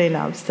really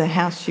loves, the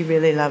house she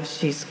really loves,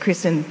 she's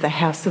christened the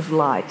House of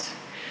Light,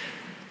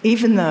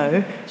 even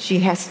though she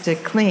has to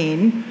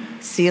clean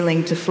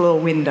ceiling to floor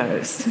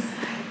windows.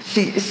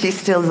 She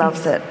still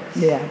loves it.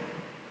 Yeah.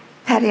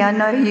 Patty, I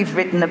know you've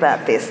written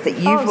about this.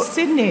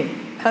 Sydney.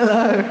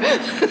 Hello.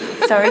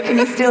 Sorry, can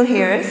you still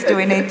hear us? Do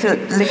we need to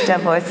lift our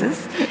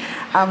voices?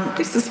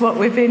 This is what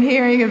we've been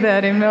hearing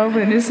about in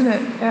Melbourne, isn't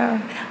it?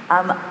 Yeah.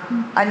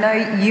 I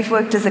know you've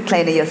worked as a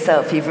cleaner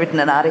yourself. You've written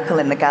an article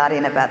in The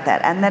Guardian about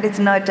that, and that is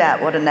no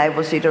doubt what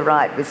enables you to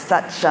write with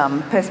such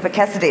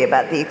perspicacity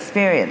about the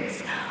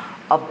experience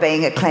of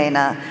being a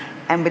cleaner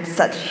and with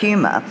such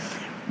humour.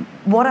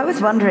 What I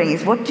was wondering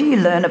is, what do you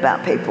learn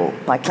about people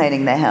by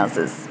cleaning their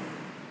houses?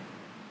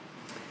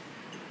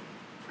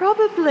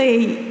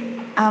 Probably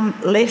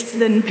less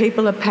than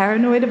people are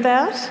paranoid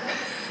about.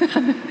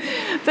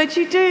 But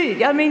you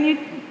do, I mean,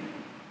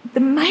 the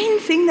main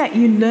thing that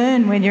you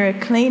learn when you're a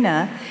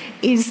cleaner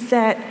is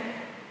that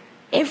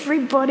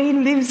everybody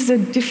lives a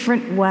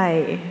different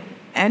way.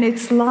 And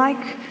it's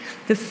like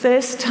the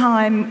first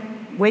time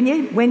when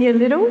you're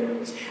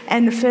little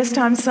and the first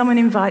time someone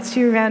invites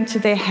you around to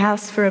their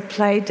house for a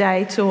play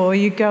date, or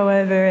you go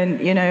over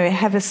and,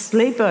 have a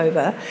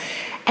sleepover,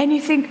 and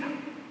you think,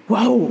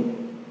 whoa,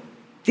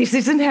 this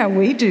isn't how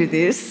we do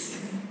this.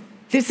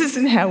 This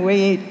isn't how we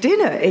eat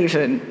dinner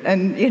even.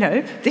 And,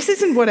 this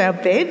isn't what our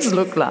beds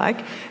look like.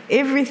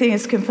 Everything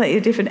is completely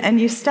different. And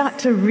you start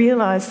to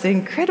realise the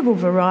incredible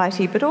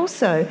variety, but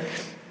also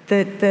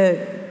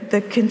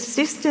the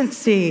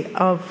consistency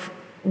of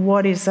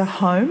what is a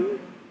home.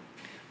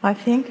 I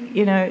think,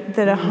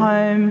 that a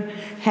home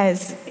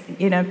has,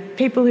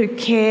 people who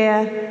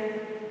care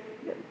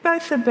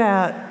both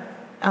about,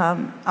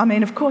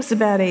 of course,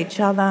 about each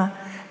other,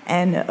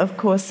 and, of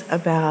course,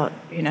 about,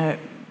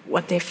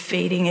 what they're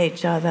feeding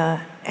each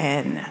other,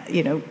 and,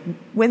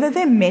 whether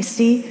they're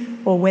messy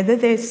or whether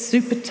they're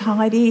super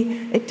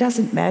tidy, it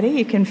doesn't matter.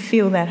 You can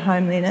feel that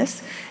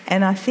homeliness.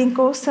 And I think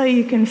also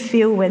you can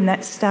feel when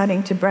that's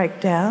starting to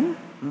break down.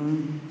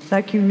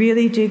 Like you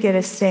really do get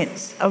a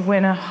sense of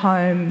when a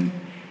home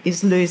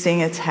is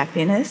losing its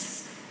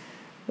happiness,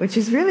 which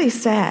is really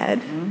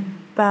sad.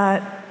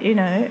 But,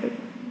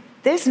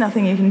 there's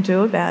nothing you can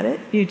do about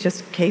it. You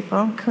just keep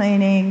on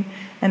cleaning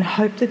and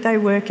hope that they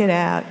work it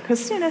out.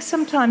 Because,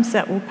 sometimes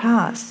that will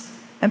pass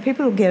and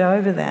people will get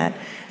over that.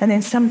 And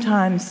then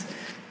sometimes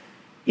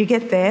you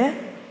get there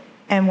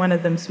and one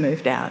of them's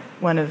moved out.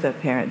 One of the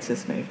parents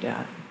has moved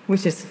out,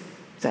 which is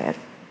sad.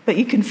 But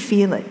you can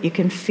feel it. You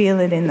can feel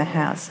it in the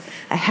house.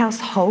 A house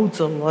holds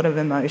a lot of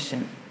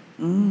emotion.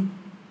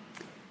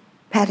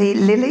 Patty,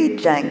 Lily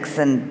Janks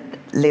and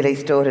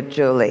Lily's daughter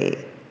Julie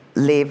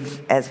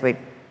live, as we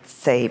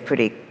see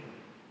pretty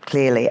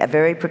clearly, a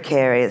very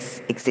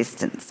precarious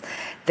existence.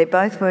 They're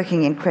both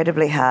working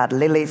incredibly hard.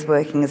 Lily's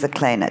working as a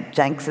cleaner.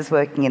 Janks is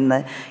working in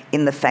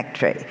the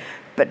factory.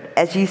 But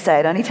as you say,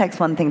 it only takes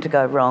one thing to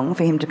go wrong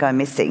for him to go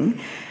missing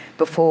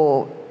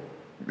before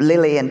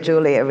Lily and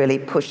Julie are really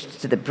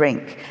pushed to the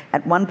brink.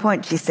 At one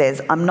point she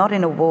says, "I'm not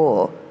in a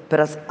war,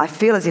 but I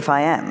feel as if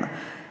I am,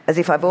 as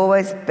if I've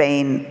always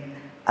been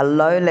a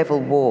low-level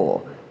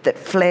war that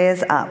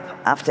flares up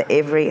after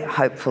every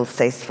hopeful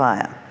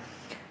ceasefire."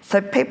 So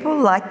people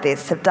like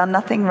this have done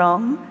nothing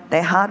wrong.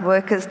 They're hard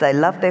workers. They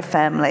love their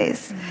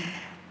families.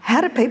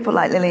 How do people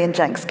like Lily and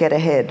Janks get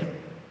ahead?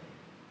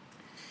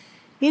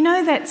 You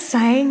know that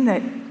saying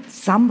that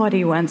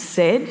somebody once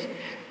said,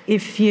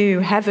 if you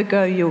have a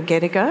go, you'll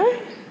get a go?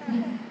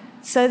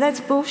 So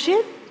that's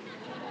bullshit.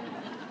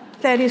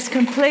 That is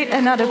complete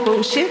and utter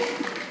bullshit.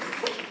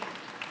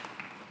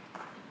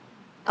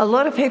 A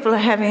lot of people are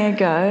having a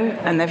go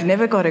and they've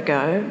never got a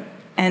go.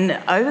 And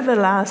over the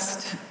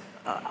last,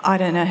 I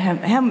don't know,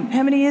 how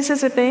many years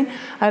has it been?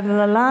 Over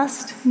the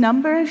last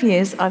number of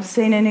years, I've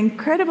seen an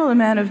incredible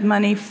amount of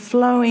money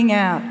flowing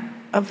out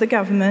of the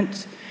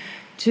government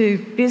to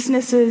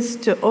businesses,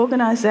 to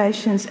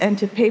organisations and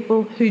to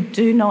people who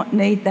do not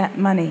need that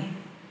money.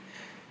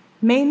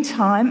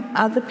 Meantime,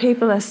 other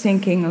people are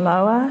sinking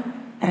lower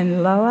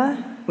and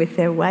lower with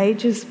their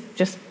wages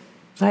just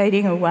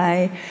fading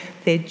away,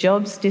 their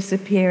jobs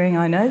disappearing.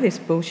 I know this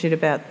bullshit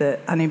about the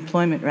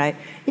unemployment rate.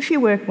 If you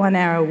work 1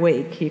 hour a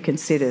week, you're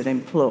considered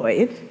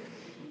employed.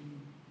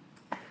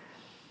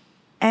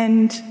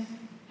 And,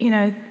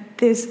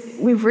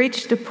 we've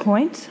reached a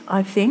point,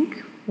 I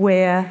think,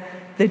 where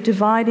the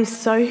divide is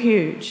so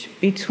huge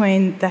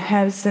between the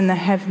haves and the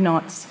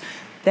have-nots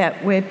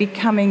that we're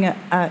becoming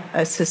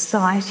a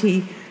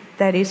society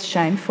that is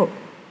shameful.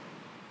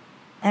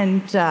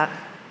 And,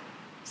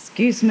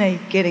 excuse me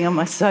getting on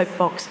my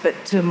soapbox, but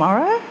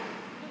tomorrow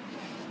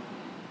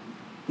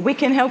we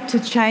can help to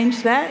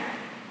change that,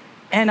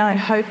 and I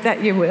hope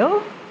that you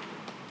will.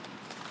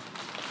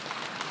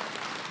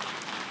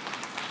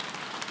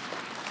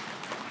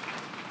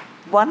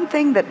 One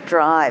thing that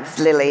drives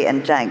Lily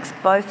and Janks,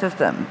 both of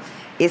them,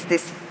 is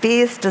this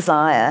fierce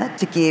desire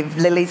to give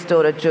Lily's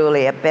daughter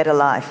Julie a better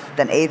life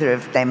than either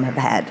of them have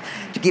had,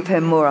 to give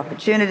her more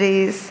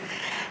opportunities.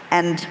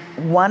 And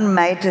one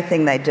major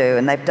thing they do,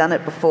 and they've done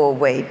it before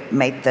we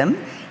meet them,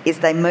 is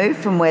they move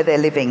from where they're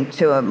living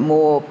to a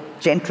more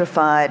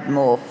gentrified,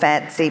 more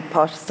fancy,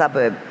 posh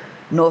suburb,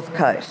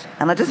 Northcote.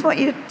 And I just want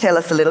you to tell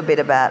us a little bit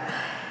about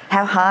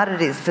how hard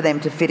it is for them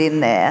to fit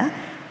in there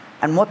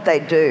and what they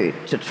do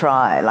to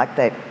try. Like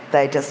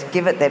they just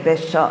give it their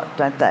best shot,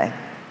 don't they?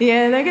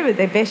 Yeah, they give it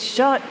their best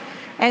shot.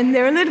 And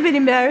they're a little bit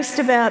embarrassed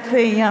about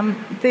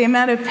the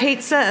amount of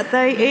pizza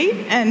they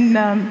eat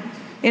and,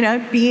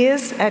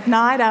 beers at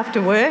night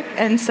after work.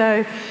 And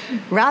so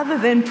rather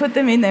than put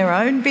them in their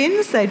own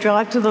bins, they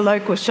drive to the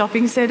local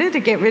shopping centre to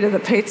get rid of the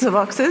pizza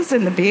boxes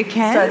and the beer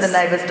cans. So the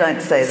neighbours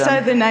don't see them.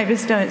 So the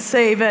neighbours don't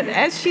see. But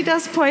as she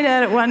does point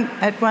out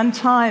at one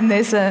time,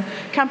 there's a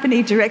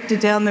company director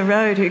down the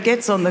road who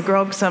gets on the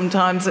grog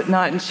sometimes at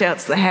night and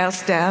shouts the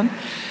house down.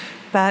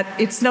 But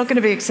it's not going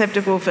to be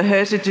acceptable for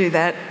her to do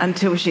that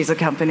until she's a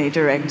company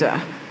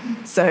director.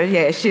 So,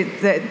 yeah,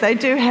 they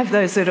do have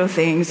those little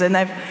things, and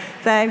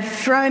they've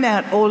thrown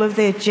out all of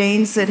their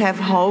jeans that have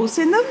holes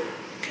in them,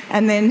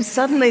 and then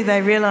suddenly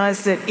they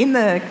realise that in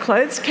the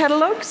clothes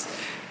catalogues,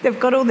 they've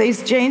got all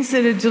these jeans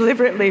that are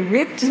deliberately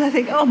ripped, and they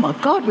think, oh, my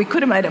God, we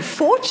could have made a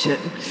fortune.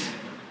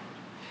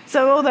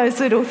 So all those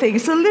little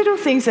things, the little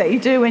things that you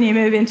do when you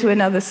move into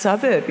another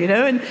suburb,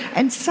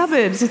 and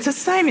suburbs, it's the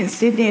same in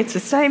Sydney, it's the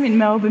same in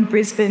Melbourne,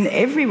 Brisbane,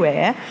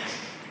 everywhere.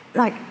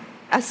 Like,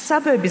 a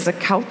suburb is a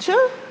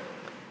culture,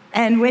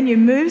 and when you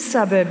move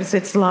suburbs,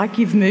 it's like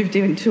you've moved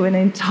into an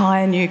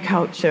entire new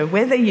culture.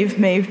 Whether you've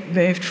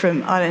moved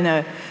from,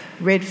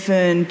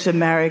 Redfern to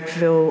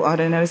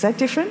Marrickville, is that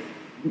different?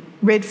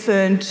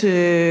 Redfern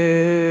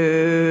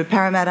to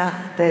Parramatta.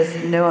 There's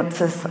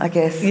nuances, I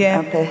guess,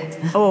 out there.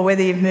 Or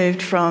whether you've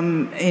moved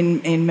from,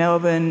 in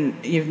Melbourne,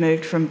 you've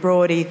moved from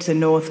Broadie to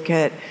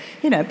Northcote.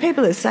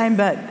 People are the same,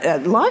 but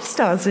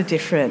lifestyles are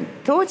different,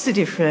 thoughts are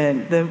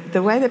different,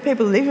 the way that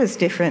people live is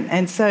different.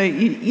 And so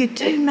you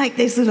do make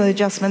these little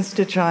adjustments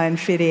to try and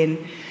fit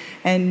in,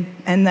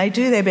 and they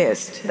do their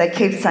best. They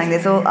keep saying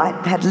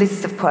I had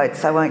lists of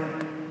quotes, I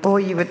won't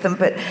bore you with them,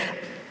 but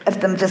of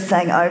them just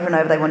saying over and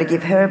over they want to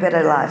give her a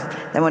better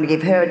life, they want to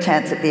give her a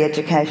chance at the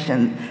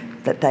education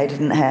that they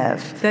didn't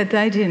have.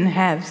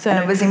 So,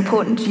 and it was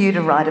important to you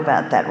to write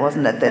about that,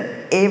 wasn't it?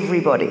 That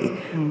everybody,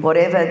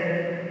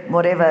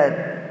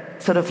 whatever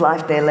sort of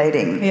life they're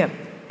leading,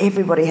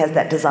 everybody has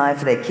that desire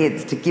for their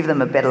kids to give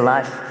them a better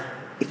life,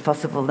 if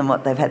possible, than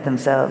what they've had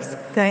themselves.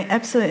 They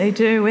absolutely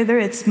do, whether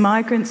it's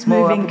migrants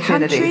moving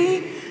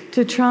country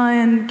to try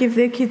and give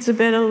their kids a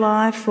better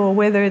life, or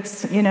whether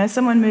it's,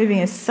 someone moving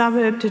a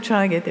suburb to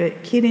try and get their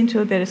kid into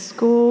a better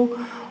school,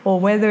 or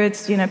whether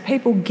it's,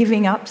 people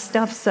giving up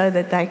stuff so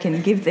that they can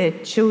give their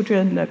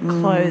children the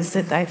clothes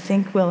that they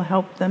think will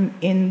help them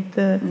in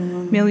the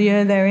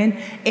milieu they're in.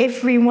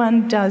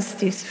 Everyone does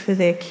this for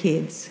their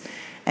kids.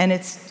 And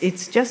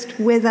it's just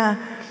whether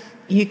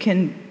you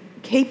can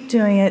keep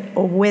doing it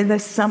or whether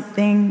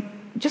something,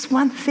 just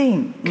one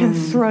thing, can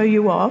throw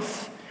you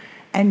off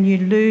and you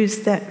lose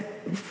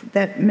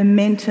that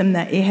momentum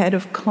that you had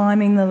of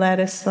climbing the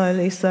ladder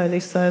slowly.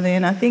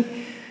 And I think,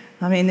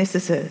 this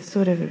is a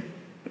sort of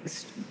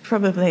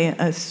probably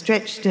a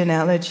stretched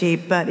analogy,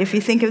 but if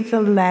you think of the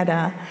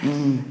ladder,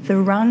 the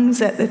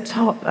rungs at the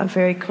top are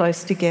very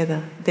close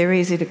together. They're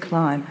easy to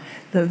climb.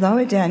 The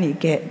lower down you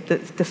get,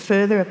 the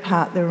further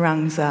apart the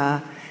rungs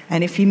are,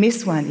 and if you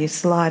miss one, you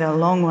slide a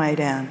long way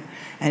down,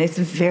 and it's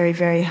very,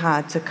 very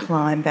hard to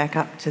climb back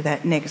up to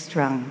that next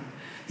rung.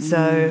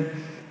 So,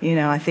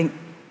 I think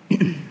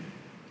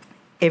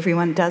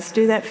everyone does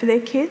do that for their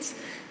kids,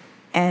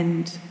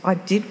 and I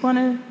did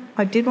want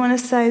to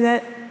say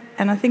that.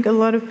 And I think a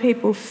lot of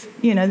people,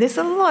 there's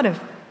a lot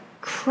of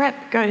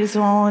crap goes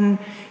on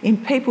in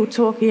people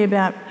talking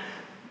about,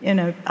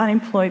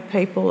 unemployed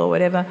people or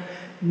whatever,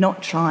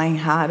 not trying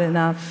hard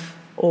enough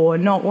or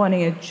not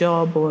wanting a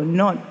job or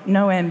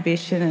no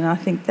ambition. And I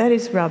think that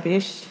is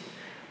rubbish.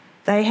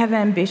 They have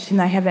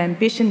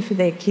ambition for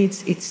their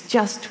kids. It's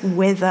just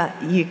whether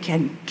you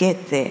can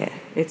get there.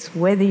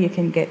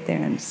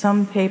 And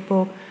some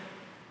people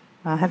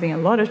are having a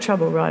lot of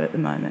trouble right at the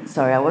moment.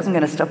 Sorry, I wasn't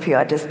going to stop you.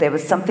 There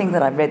was something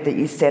that I read that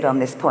you said on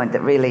this point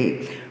that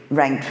really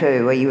rang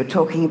true, where you were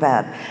talking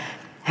about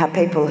how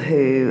people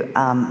who,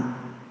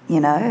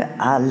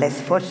 are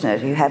less fortunate,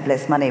 who have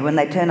less money, when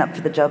they turn up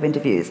for the job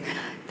interviews,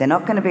 they're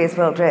not going to be as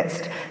well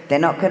dressed. They're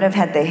not going to have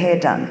had their hair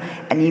done.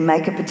 And you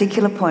make a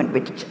particular point,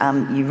 which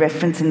you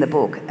reference in the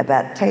book,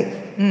 about teeth.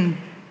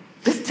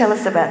 Just tell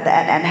us about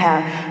that and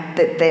how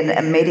that then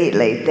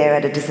immediately they're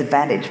at a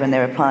disadvantage when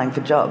they're applying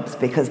for jobs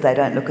because they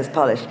don't look as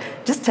polished.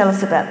 Just tell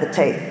us about the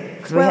teeth.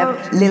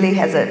 Because Lily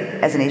has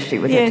an issue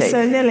with her teeth. Yeah,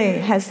 so Lily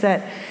has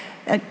that.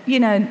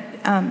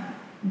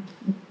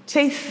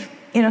 Teeth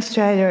in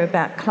Australia are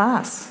about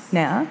class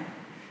now.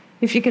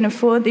 If you can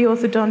afford the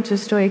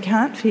orthodontist or you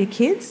can't for your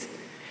kids.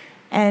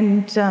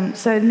 And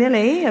so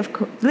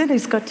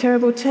Lily's got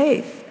terrible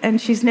teeth and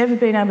she's never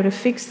been able to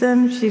fix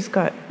them. She's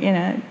got,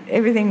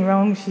 everything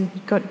wrong. She's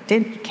got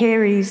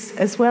caries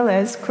as well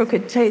as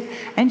crooked teeth.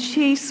 And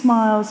she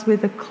smiles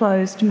with a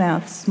closed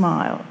mouth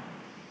smile.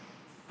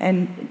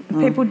 And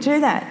people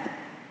do that.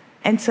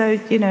 And so,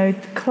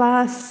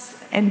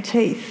 class and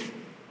teeth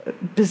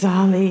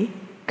bizarrely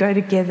go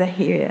together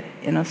here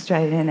in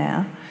Australia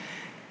now,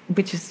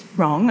 which is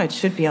wrong. It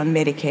should be on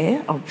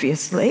Medicare,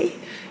 obviously.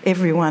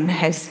 Everyone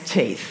has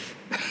teeth.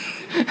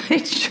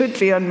 It should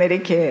be on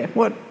Medicare.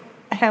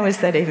 How is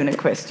that even a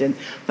question?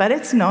 But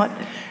it's not.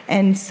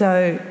 And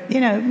so,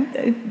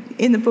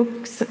 in the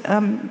books,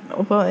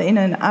 in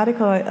an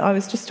article I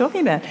was just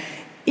talking about,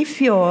 if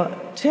you're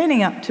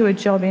turning up to a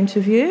job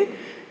interview,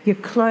 your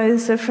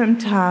clothes are from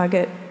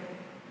Target,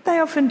 they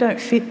often don't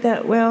fit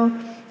that well,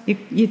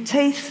 your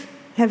teeth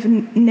have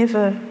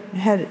never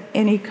had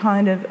any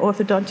kind of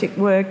orthodontic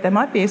work, they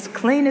might be as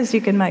clean as you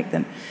can make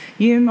them.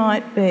 You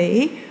might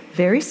be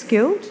very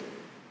skilled,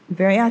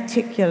 very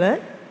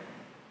articulate,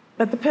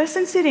 but the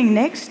person sitting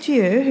next to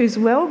you who's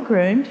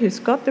well-groomed, who's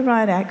got the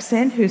right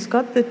accent, who's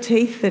got the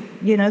teeth that,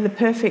 the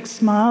perfect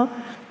smile,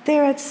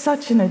 they're at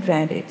such an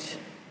advantage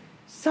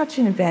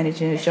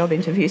in a job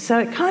interview. So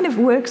it kind of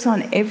works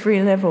on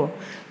every level,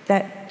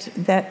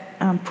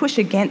 that push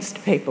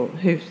against people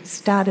who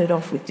started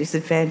off with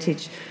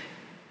disadvantage.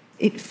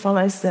 It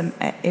follows them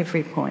at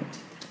every point.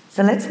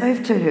 So let's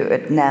move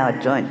to now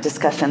a joint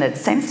discussion. It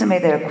seems to me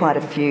there are quite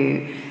a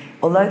few,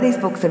 although these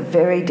books are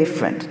very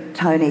different.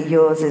 Tony,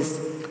 yours is,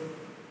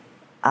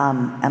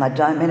 and I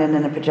don't mean it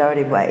in a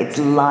pejorative way, it's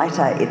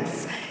lighter,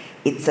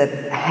 it's a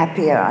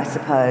happier, I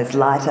suppose,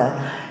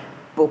 lighter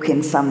book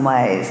in some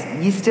ways.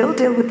 You still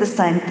deal with the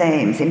same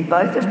themes. In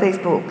both of these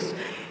books,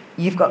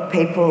 you've got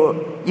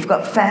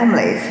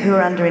families who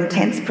are under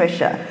intense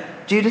pressure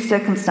due to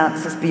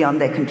circumstances beyond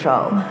their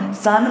control. Mm-hmm.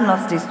 Simon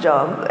lost his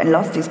job and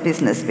lost his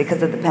business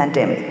because of the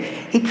pandemic.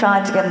 He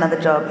tried to get another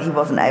job, he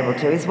wasn't able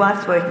to. His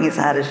wife's working as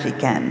hard as she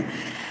can.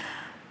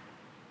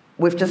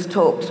 We've just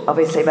talked,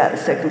 obviously, about the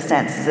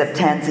circumstances of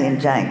Tansy and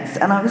Jenks,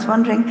 and I was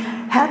wondering,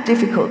 how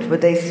difficult were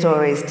these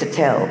stories to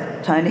tell?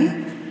 Tony?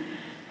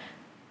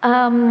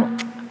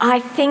 I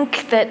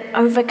think that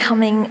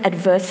overcoming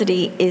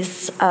adversity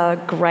is a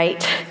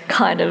great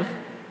kind of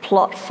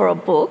plot for a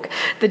book.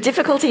 The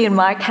difficulty in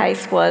my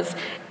case was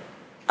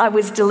I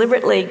was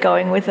deliberately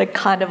going with a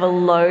kind of a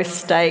low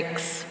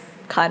stakes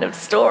kind of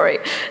story.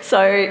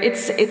 So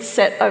it's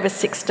set over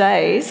 6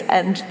 days,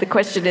 and the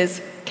question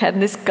is, can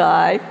this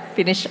guy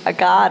finish a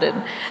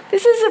garden?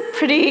 This is a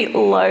pretty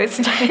low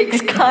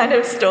stakes kind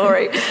of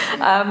story.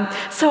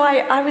 So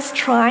I was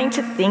trying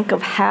to think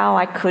of how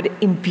I could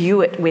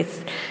imbue it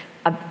with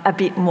a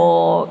bit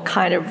more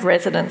kind of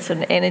resonance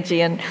and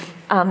energy. And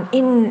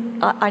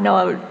I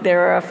know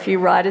there are a few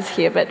writers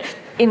here, but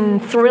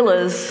in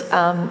thrillers,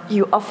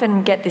 you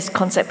often get this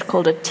concept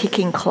called a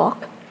ticking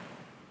clock,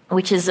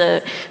 which is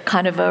a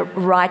kind of a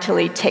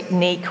writerly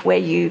technique where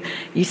you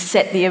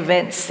set the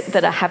events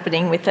that are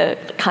happening with a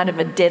kind of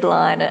a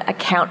deadline, a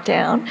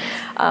countdown,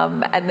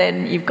 and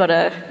then you've got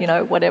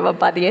to, whatever,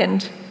 by the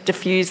end,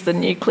 defuse the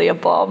nuclear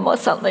bomb or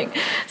something.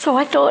 So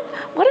I thought,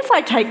 what if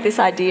I take this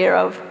idea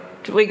of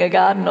doing a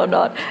garden or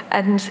not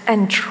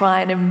and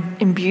try and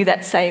imbue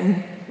that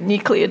same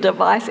nuclear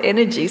device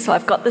energy, so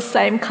I've got the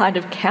same kind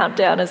of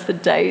countdown as the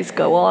days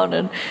go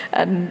on,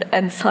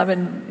 and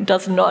Simon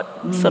does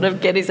not sort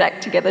of get his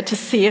act together to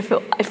see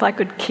if I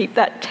could keep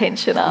that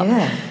tension up.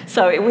 Yeah.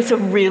 So it was a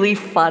really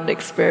fun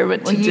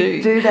experiment to do.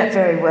 You do that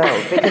very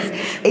well, because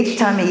each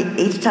time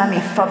he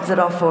fobs it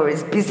off or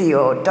is busy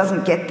or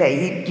doesn't get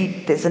there,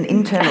 there's an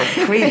internal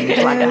cringe.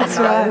 Like, that's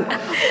right.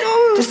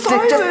 Just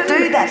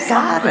do that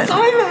garden.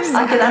 Simon!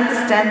 I can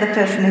understand the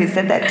person who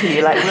said that to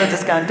you, like, we'll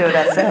just go and do it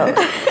ourselves.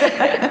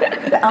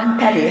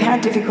 Paddy, how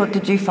difficult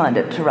did you find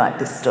it to write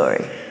this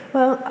story?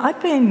 Well, I'd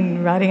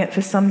been writing it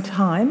for some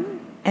time,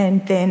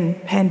 and then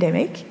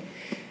pandemic,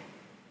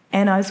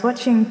 and I was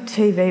watching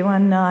TV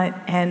one night,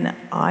 and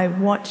I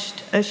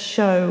watched a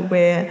show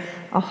where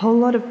a whole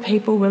lot of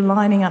people were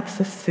lining up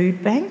for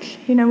food bank,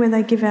 where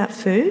they give out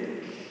food.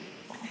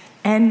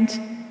 And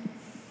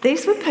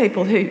these were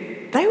people who,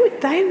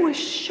 they were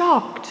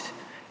shocked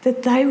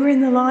that they were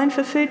in the line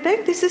for food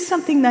bank. This is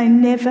something they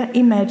never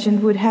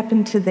imagined would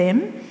happen to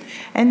them.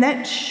 And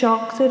that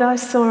shock that I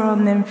saw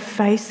on their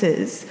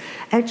faces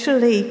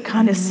actually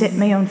kind of set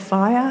me on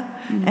fire.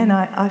 And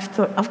I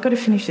thought, I've got to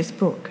finish this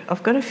book.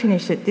 I've got to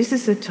finish it. This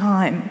is the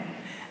time.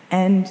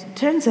 And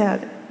turns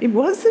out it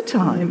was the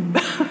time.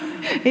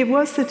 It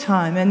was the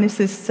time. And this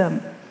is,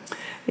 on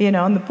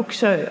the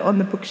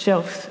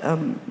bookshelf,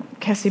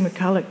 Cassie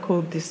McCulloch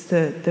called this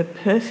the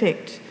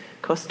perfect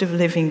cost of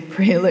living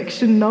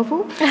pre-election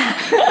novel.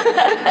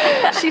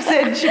 She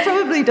said she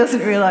probably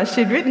doesn't realise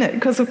she'd written it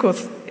because, of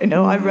course,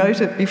 I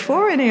wrote it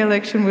before any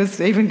election was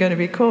even going to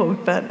be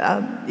called. But,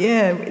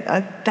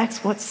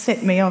 that's what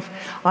set me off.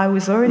 I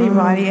was already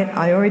writing it.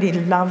 I already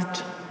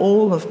loved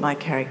all of my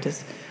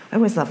characters. I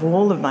always love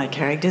all of my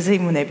characters,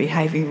 even when they're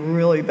behaving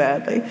really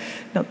badly.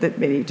 Not that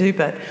many do,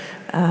 but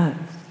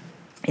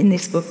in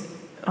this book,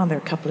 there are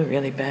a couple of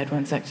really bad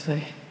ones,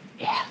 actually.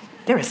 Yeah.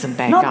 There are some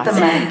bad guys. Not the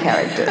main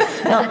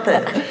characters. Not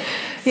the...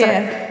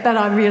 Yeah, but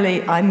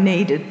I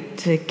needed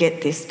to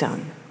get this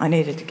done.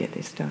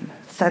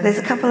 So there's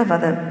a couple of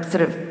other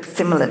sort of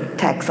similar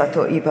tacks I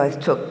thought you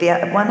both took.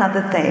 One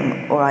other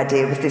theme or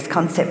idea was this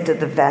concept of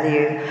the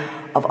value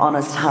of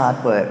honest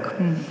hard work.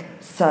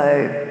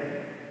 So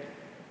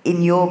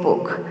in your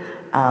book,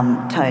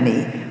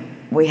 Tony,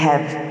 we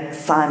have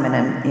Simon,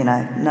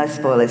 and, no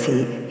spoilers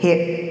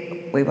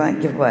here. We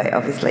won't give away,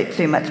 obviously,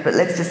 too much, but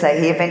let's just say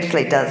he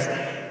eventually does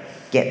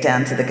get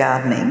down to the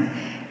gardening,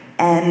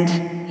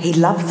 and he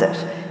loves it.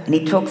 And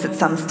he talks at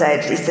some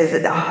stage, he says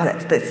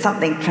that, there's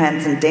something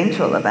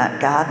transcendental about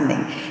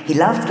gardening. He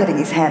loves getting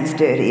his hands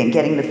dirty and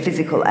getting the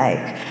physical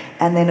ache.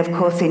 And then, of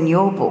course, in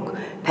your book,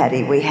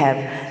 Paddy, we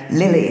have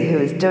Lily, who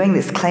is doing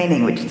this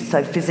cleaning, which is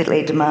so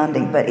physically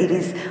demanding, but it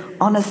is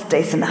honest,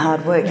 decent,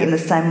 hard work in the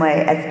same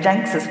way as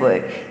Janks's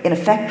work in a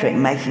factory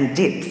making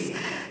dips.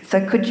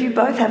 So could you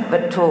both have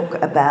a talk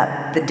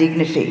about the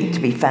dignity to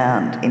be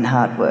found in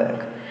hard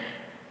work?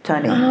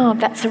 Tony? Oh,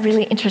 that's a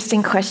really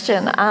interesting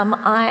question.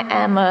 I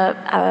am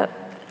a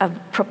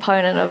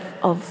proponent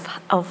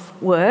of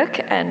work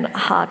and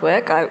hard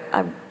work.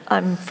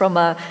 I'm from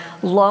a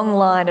long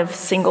line of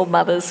single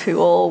mothers who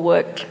all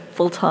worked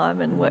full-time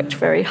and worked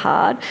very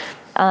hard.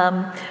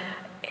 The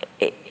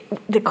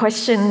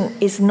question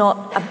is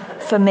not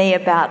for me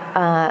about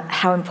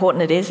how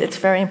important it is. It's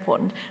very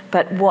important,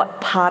 but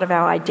what part of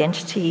our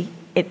identity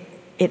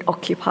it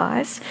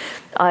occupies.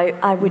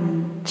 I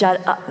would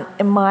judge.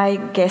 My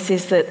guess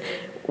is that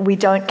we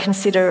don't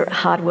consider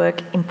hard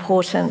work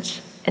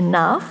important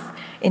enough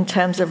in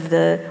terms of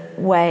the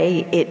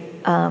way it,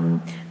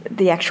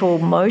 the actual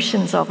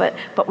motions of it,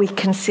 but we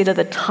consider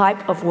the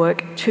type of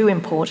work too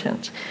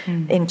important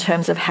in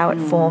terms of how it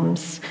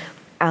forms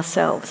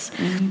ourselves.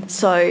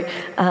 So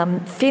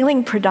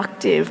feeling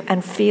productive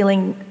and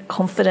feeling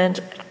confident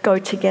go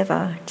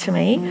together to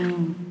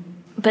me.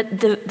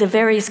 But the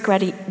various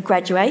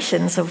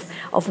graduations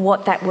of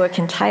what that work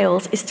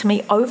entails is, to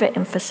me,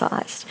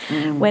 overemphasised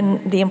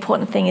when the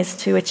important thing is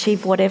to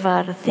achieve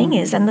whatever the thing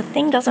is, and the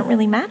thing doesn't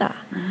really matter.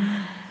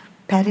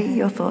 Paddy,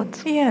 your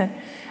thoughts? Yeah,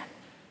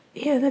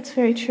 that's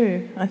very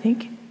true, I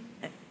think.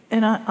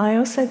 And I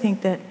also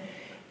think that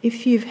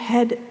if you've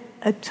had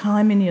a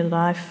time in your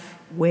life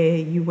where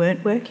you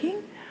weren't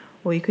working,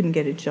 or you couldn't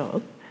get a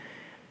job,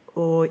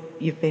 or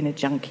you've been a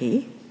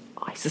junkie,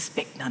 I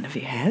suspect none of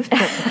you have,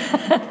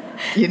 but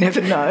you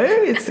never know,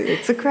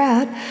 it's a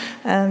crowd.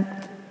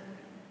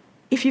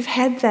 If you've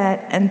had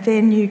that and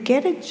then you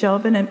get a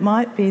job, and it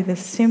might be the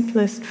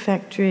simplest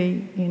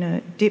factory,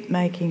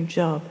 dip-making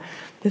job,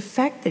 the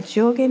fact that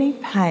you're getting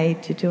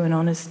paid to do an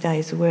honest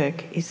day's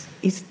work is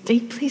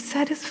deeply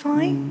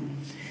satisfying.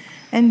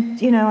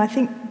 And, I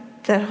think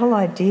that whole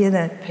idea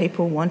that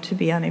people want to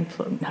be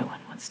unemployed, no one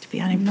wants to be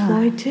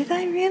unemployed, do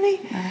they really?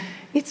 No.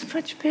 It's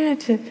much better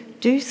to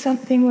do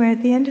something where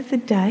at the end of the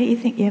day you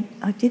think, yeah,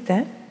 I did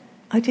that,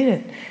 I did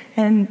it.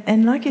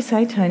 And like you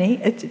say, Tony,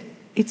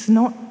 it's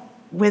not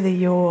whether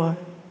you're,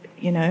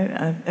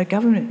 a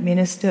government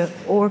minister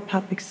or a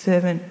public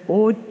servant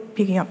or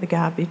picking up the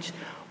garbage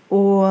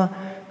or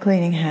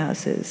cleaning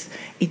houses.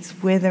 It's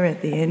whether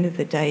at the end of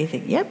the day you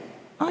think, yep,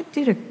 I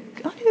did a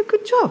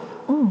good job.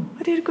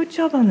 I did a good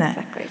job on that.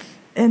 Exactly.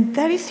 And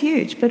that is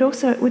huge, but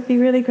also it would be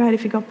really great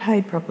if you got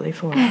paid properly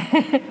for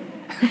it.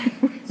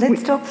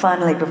 Let's talk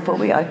finally, before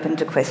we open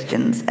to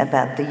questions,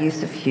 about the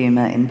use of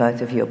humour in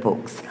both of your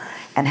books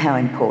and how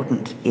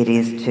important it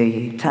is to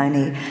you.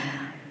 Tony,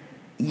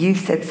 you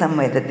said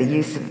somewhere that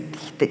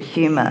that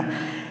humour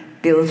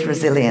builds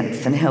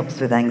resilience and helps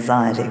with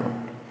anxiety.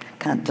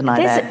 Can't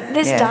deny that.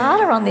 There's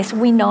data on this.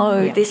 We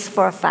know this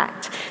for a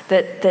fact,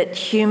 that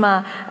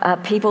humour,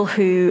 people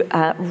who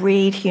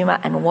read humour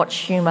and watch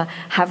humour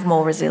have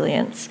more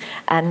resilience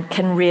and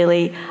can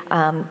really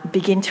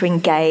begin to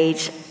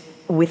engage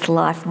with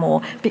life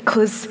more,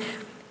 because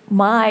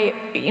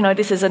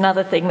this is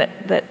another thing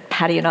that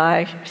Paddy and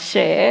I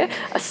share,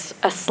 a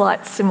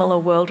slight similar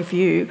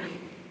worldview.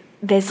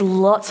 There's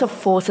lots of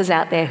forces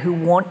out there who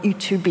want you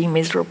to be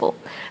miserable.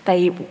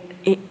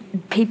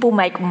 People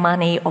make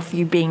money off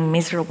you being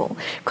miserable,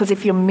 because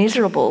if you're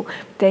miserable,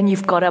 then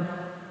you've got to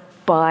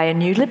buy a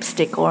new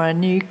lipstick or a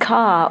new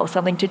car or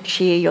something to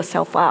cheer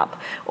yourself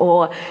up.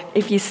 Or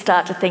if you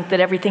start to think that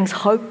everything's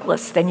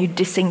hopeless, then you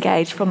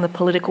disengage from the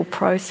political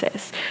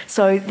process.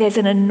 So there's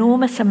an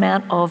enormous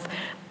amount of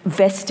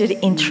vested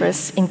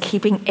interest in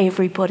keeping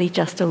everybody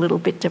just a little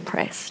bit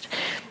depressed.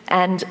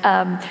 And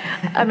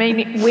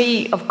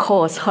we, of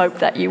course, hope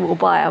that you will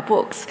buy our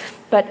books.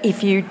 But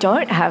if you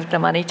don't have the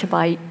money to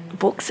buy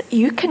books,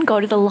 you can go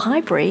to the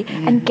library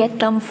and get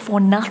them for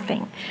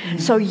nothing.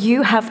 So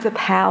you have the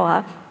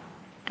power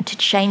to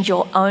change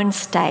your own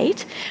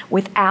state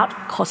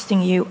without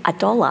costing you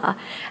 $1.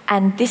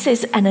 And this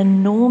is an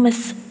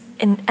enormous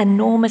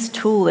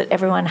tool that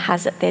everyone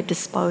has at their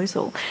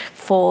disposal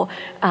for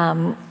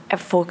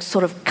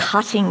sort of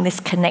cutting this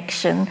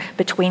connection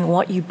between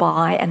what you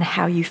buy and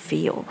how you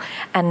feel.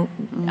 And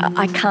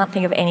I can't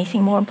think of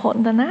anything more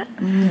important than that.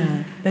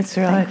 Yeah, that's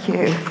right. Thank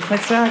you.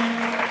 That's right.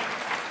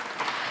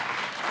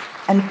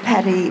 And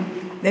Paddy,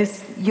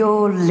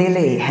 your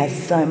Lily has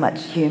so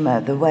much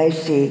humour. The way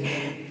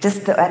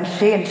and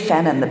she and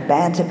Shannon, the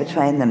banter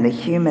between them, the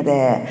humour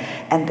there,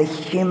 and the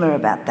humour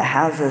about the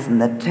houses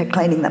and the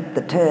cleaning up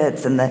the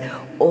turds and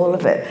all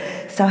of it.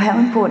 So how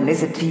important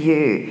is it to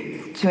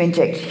you to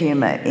inject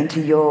humour into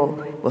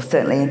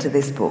certainly into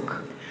this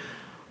book?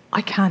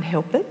 I can't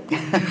help it.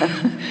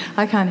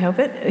 I can't help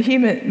it.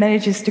 Humour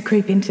manages to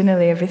creep into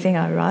nearly everything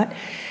I write,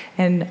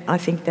 and I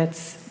think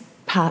that's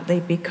partly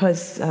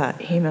because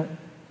humour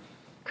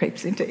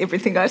creeps into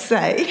everything I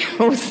say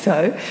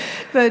also.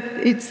 But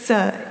it's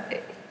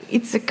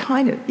a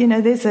kind of,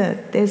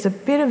 there's a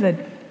bit of a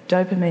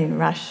dopamine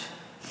rush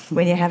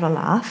when you have a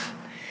laugh.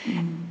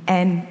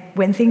 And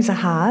when things are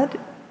hard,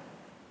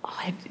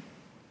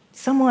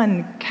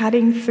 someone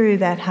cutting through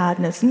that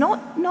hardness,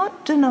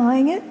 not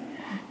denying it,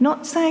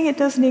 not saying it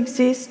doesn't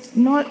exist,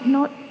 not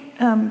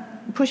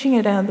pushing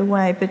it out of the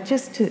way, but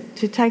just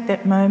to take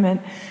that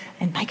moment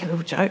and make a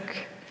little joke,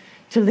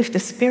 to lift the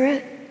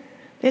spirit.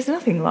 There's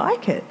nothing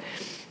like it.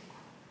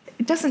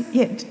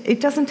 It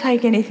doesn't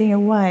take anything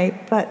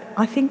away, but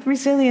I think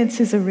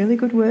resilience is a really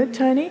good word,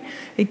 Tony.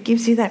 It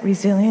gives you that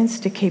resilience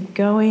to keep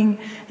going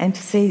and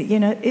to see,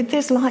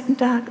 there's light and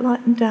dark,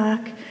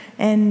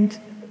 and,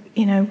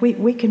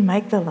 we can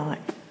make the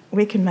light.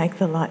 We can make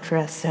the light for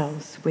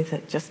ourselves with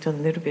just a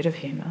little bit of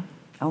humour.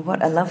 Oh,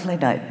 what a lovely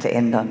note to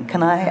end on.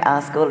 Can I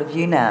ask all of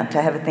you now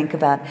to have a think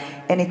about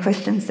any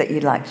questions that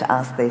you'd like to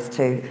ask these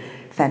two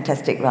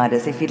fantastic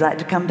writers? If you'd like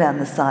to come down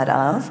the side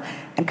aisles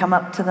and come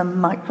up to the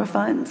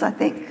microphones, I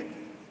think.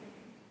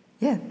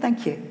 Yeah,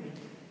 thank you.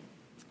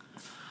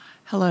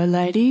 Hello,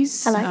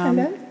 ladies.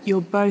 Hello.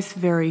 You're both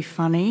very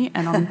funny,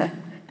 and I'm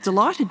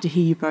delighted to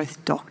hear you're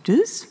both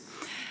doctors.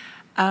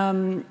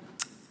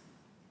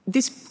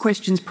 This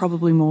question's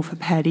probably more for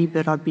Paddy,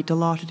 but I'd be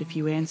delighted if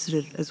you answered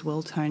it as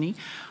well, Tony.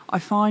 I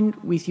find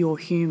with your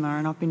humour,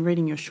 and I've been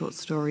reading your short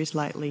stories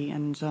lately,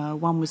 and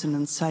one was an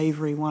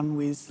unsavoury one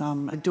with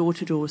a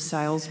door-to-door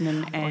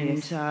salesman,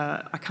 and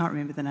I can't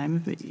remember the name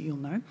of it, you'll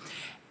know.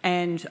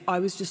 And I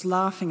was just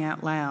laughing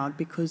out loud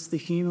because the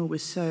humour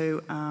was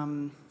so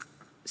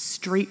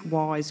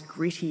streetwise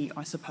gritty,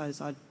 I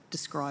suppose I'd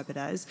describe it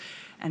as,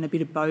 and a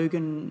bit of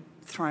bogan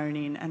thrown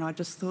in, and I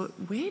just thought,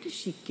 where does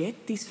she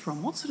get this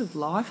from? What sort of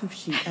life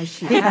has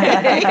she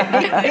had?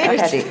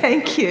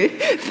 Thank you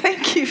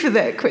for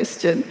that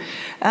question.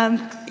 I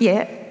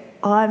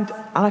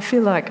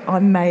feel like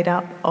I'm made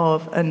up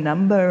of a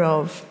number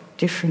of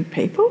different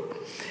people.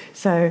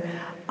 So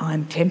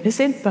I'm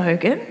 10%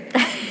 bogan,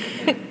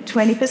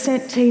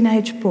 20%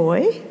 teenage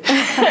boy,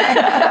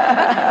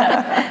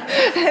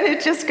 and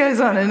it just goes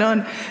on.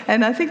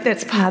 And I think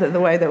that's part of the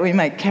way that we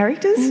make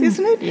characters,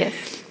 isn't it? Yes.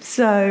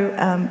 So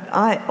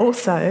I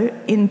also,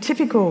 in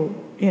typical,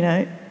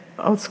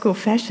 old school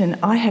fashion,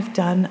 I have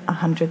done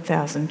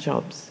 100,000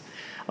 jobs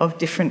of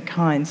different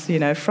kinds,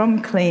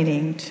 from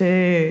cleaning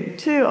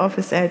to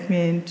office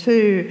admin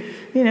to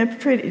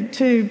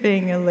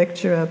being a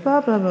lecturer,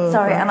 blah, blah, blah.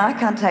 Sorry, blah. and I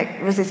can't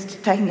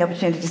resist taking the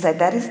opportunity to say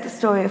that is the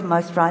story of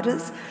most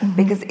writers,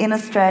 because in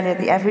Australia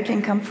the average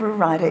income for a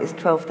writer is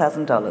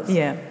 $12,000.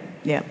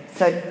 Yeah.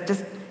 So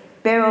just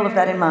bear all of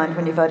that in mind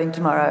when you're voting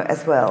tomorrow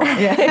as well.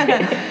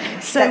 Yeah.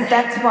 So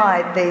that's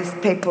why these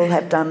people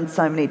have done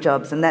so many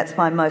jobs, and that's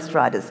why most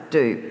writers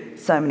do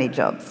so many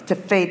jobs, to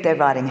feed their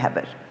writing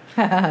habit.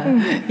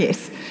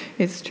 Yes,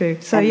 it's true.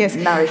 So and yes,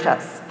 nourish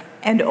us.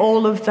 And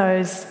all of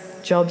those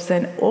jobs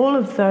and all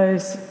of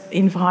those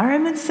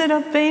environments that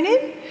I've been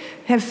in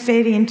have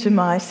fed into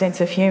my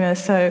sense of humour.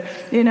 So,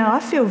 I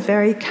feel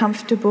very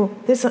comfortable.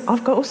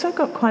 I've also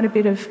got quite a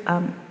bit of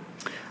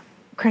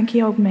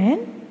cranky old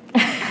man.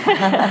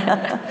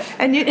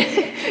 And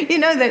you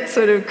know that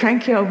sort of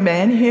cranky old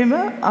man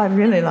humour? I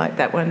really like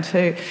that one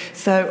too.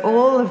 So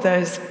all of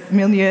those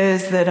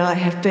milieus that I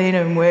have been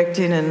and worked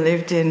in and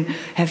lived in,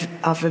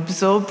 I've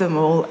absorbed them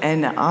all,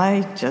 and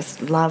I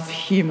just love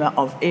humour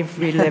of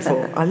every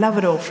level. I love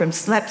it all, from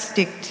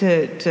slapstick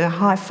to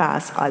high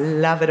farce. I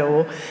love it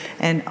all.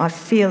 And I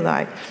feel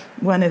like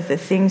one of the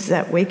things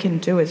that we can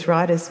do as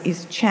writers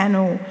is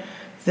channel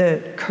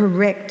the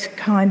correct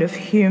kind of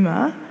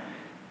humour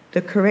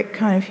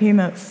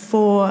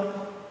for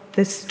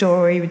the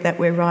story that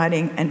we're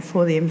writing and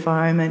for the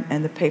environment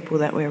and the people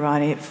that we're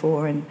writing it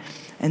for. And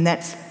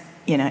that's,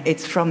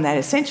 it's from that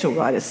essential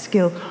writer's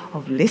skill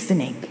of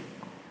listening.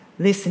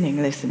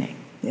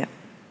 Yeah.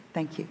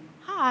 Thank you.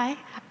 Hi.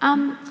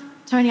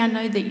 Tony, I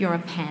know that you're a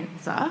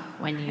pantser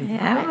when you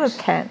write. I'm a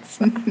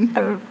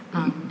pantser.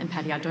 And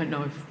Paddy, I don't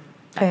know if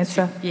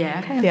Pantser.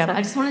 Yeah. Pantser. Yeah.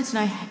 I just wanted to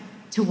know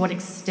to what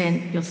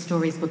extent your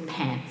stories were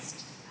pantsed.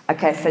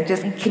 Okay, so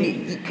just can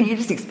you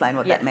just explain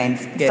what that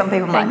means? Yeah. Some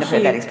people might not have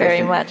heard that Thank you very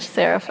expression. much,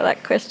 Sarah, for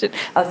that question.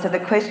 Oh, so the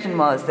question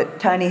was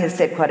that Tony has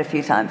said quite a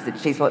few times that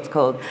she's what's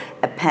called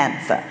a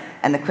pantser.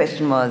 And the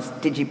question was,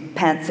 did you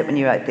pants it when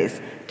you wrote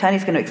this?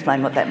 Tony's going to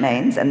explain what that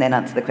means and then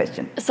answer the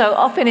question. So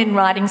often in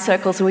writing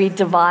circles, we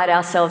divide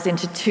ourselves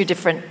into two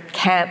different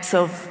camps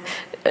of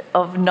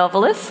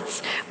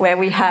novelists, where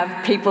we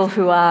have people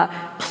who are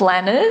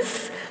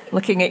planners,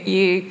 looking at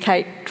you,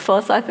 Kate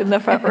Forsyth, in the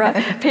front row,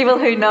 people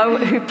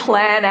who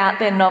plan out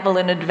their novel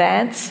in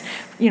advance,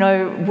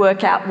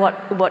 work out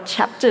what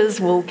chapters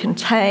will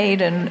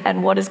contain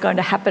and what is going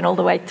to happen all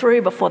the way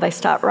through before they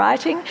start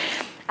writing.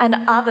 and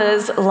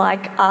others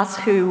like us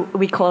who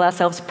we call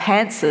ourselves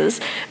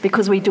pantsers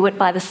because we do it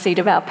by the seat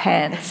of our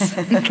pants.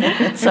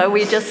 So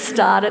we just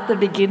start at the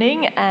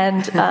beginning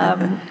and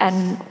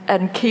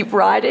keep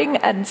writing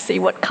and see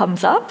what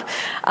comes up.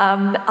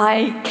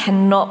 I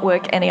cannot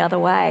work any other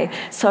way.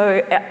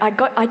 So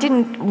I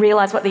didn't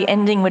realise what the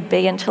ending would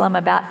be until I'm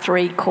about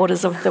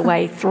 3/4 of the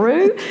way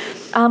through.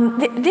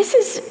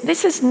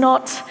 This is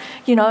not,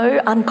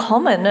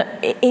 uncommon,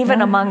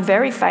 even among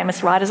very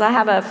famous writers. I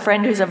have a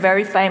friend who's a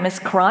very famous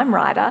crime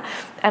writer,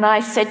 and I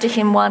said to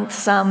him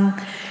once,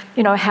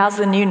 how's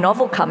the new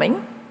novel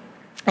coming?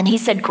 And he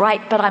said,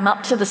 great, but I'm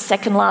up to the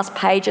second last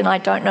page and I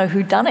don't know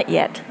who done it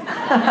yet.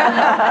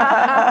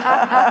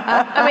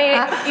 I mean,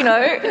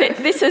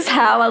 this is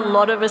how a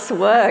lot of us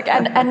work.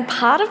 And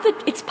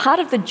it's part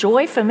of the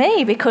joy for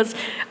me, because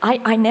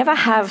I never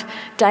have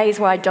days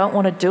where I don't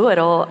want to do it,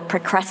 or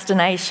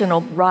procrastination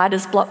or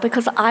writer's block,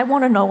 because I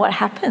want to know what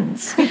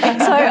happens.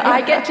 So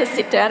I get to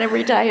sit down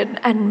every day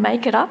and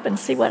make it up and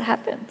see what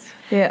happens.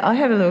 Yeah, I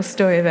have a little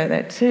story about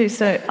that too.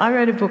 So I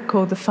wrote a book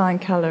called The Fine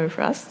Colour of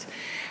Rust.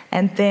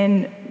 And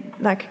then,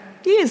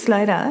 years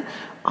later,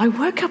 I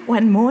woke up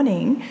one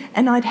morning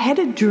and I'd had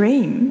a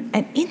dream,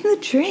 and in the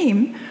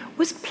dream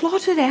was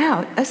plotted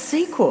out a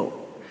sequel.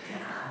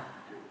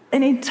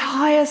 An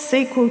entire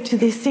sequel to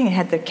this thing. It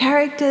had the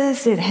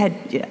characters, it had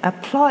a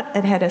plot,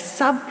 it had a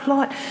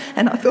subplot,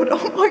 and I thought,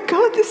 oh my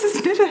God, this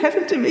has never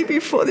happened to me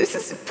before, this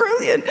is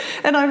brilliant.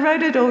 And I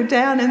wrote it all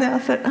down, and then I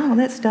thought, oh,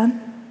 that's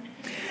done.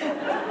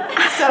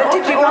 So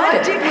all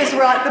I did was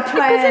write the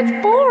plan. Because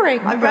it's boring.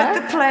 I wrote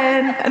the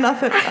plan, and I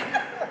thought...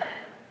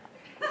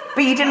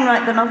 But you didn't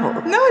write the novel?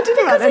 No, I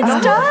didn't write the novel.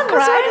 It's done,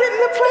 because right? I'd written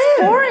the plan.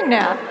 It's boring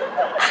now.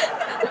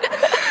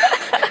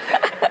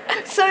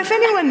 So if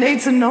anyone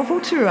needs a novel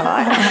to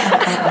write,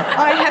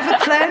 I have a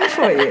plan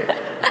for you.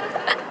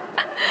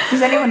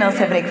 Does anyone else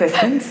have any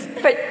questions?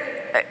 But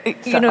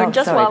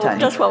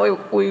just while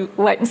we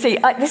wait and see,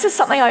 this is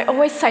something I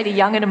always say to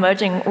young and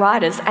emerging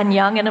writers and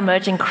young and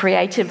emerging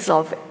creatives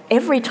of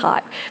every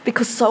type,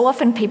 because so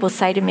often people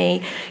say to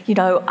me,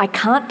 I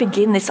can't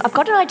begin this. I've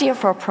got an idea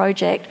for a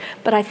project,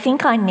 but I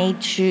think I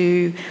need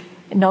to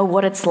know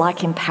what it's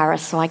like in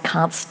Paris, so I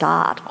can't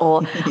start.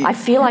 Or I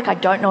feel like I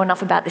don't know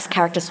enough about this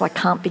character, so I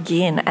can't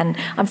begin. And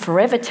I'm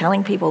forever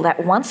telling people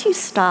that once you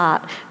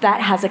start,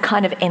 that has a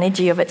kind of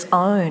energy of its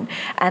own,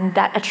 and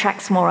that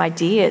attracts more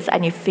ideas,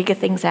 and you figure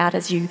things out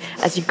as you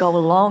go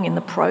along in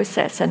the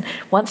process. And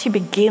once you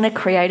begin a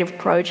creative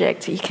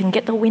project, you can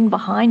get the wind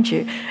behind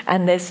you,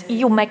 and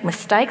you'll make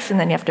mistakes, and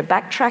then you have to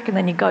backtrack, and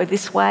then you go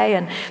this way,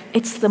 and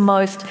it's the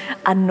most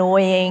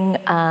annoying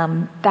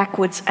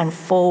backwards and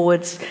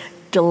forwards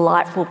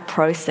delightful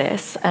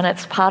process, and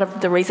it's part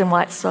of the reason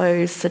why it's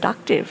so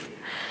seductive.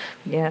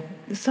 Yeah,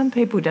 some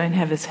people don't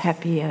have as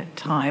happy a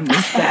time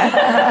as that.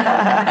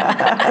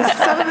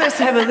 Some of us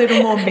have a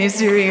little more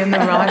misery in the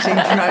writing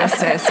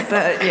process,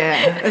 but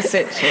yeah,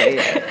 essentially.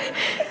 Yeah.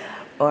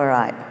 All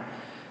right.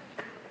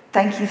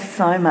 Thank you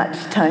so much,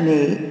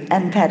 Toni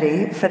and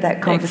Paddy, for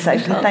that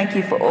conversation. Thank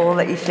you for all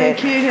that you shared.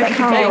 Thank you, Thank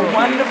you for your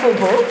wonderful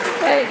books.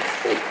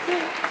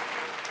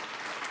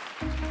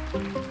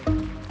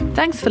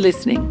 Thanks for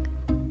listening.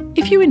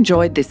 If you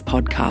enjoyed this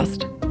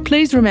podcast,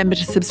 please remember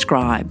to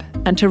subscribe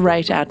and to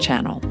rate our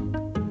channel.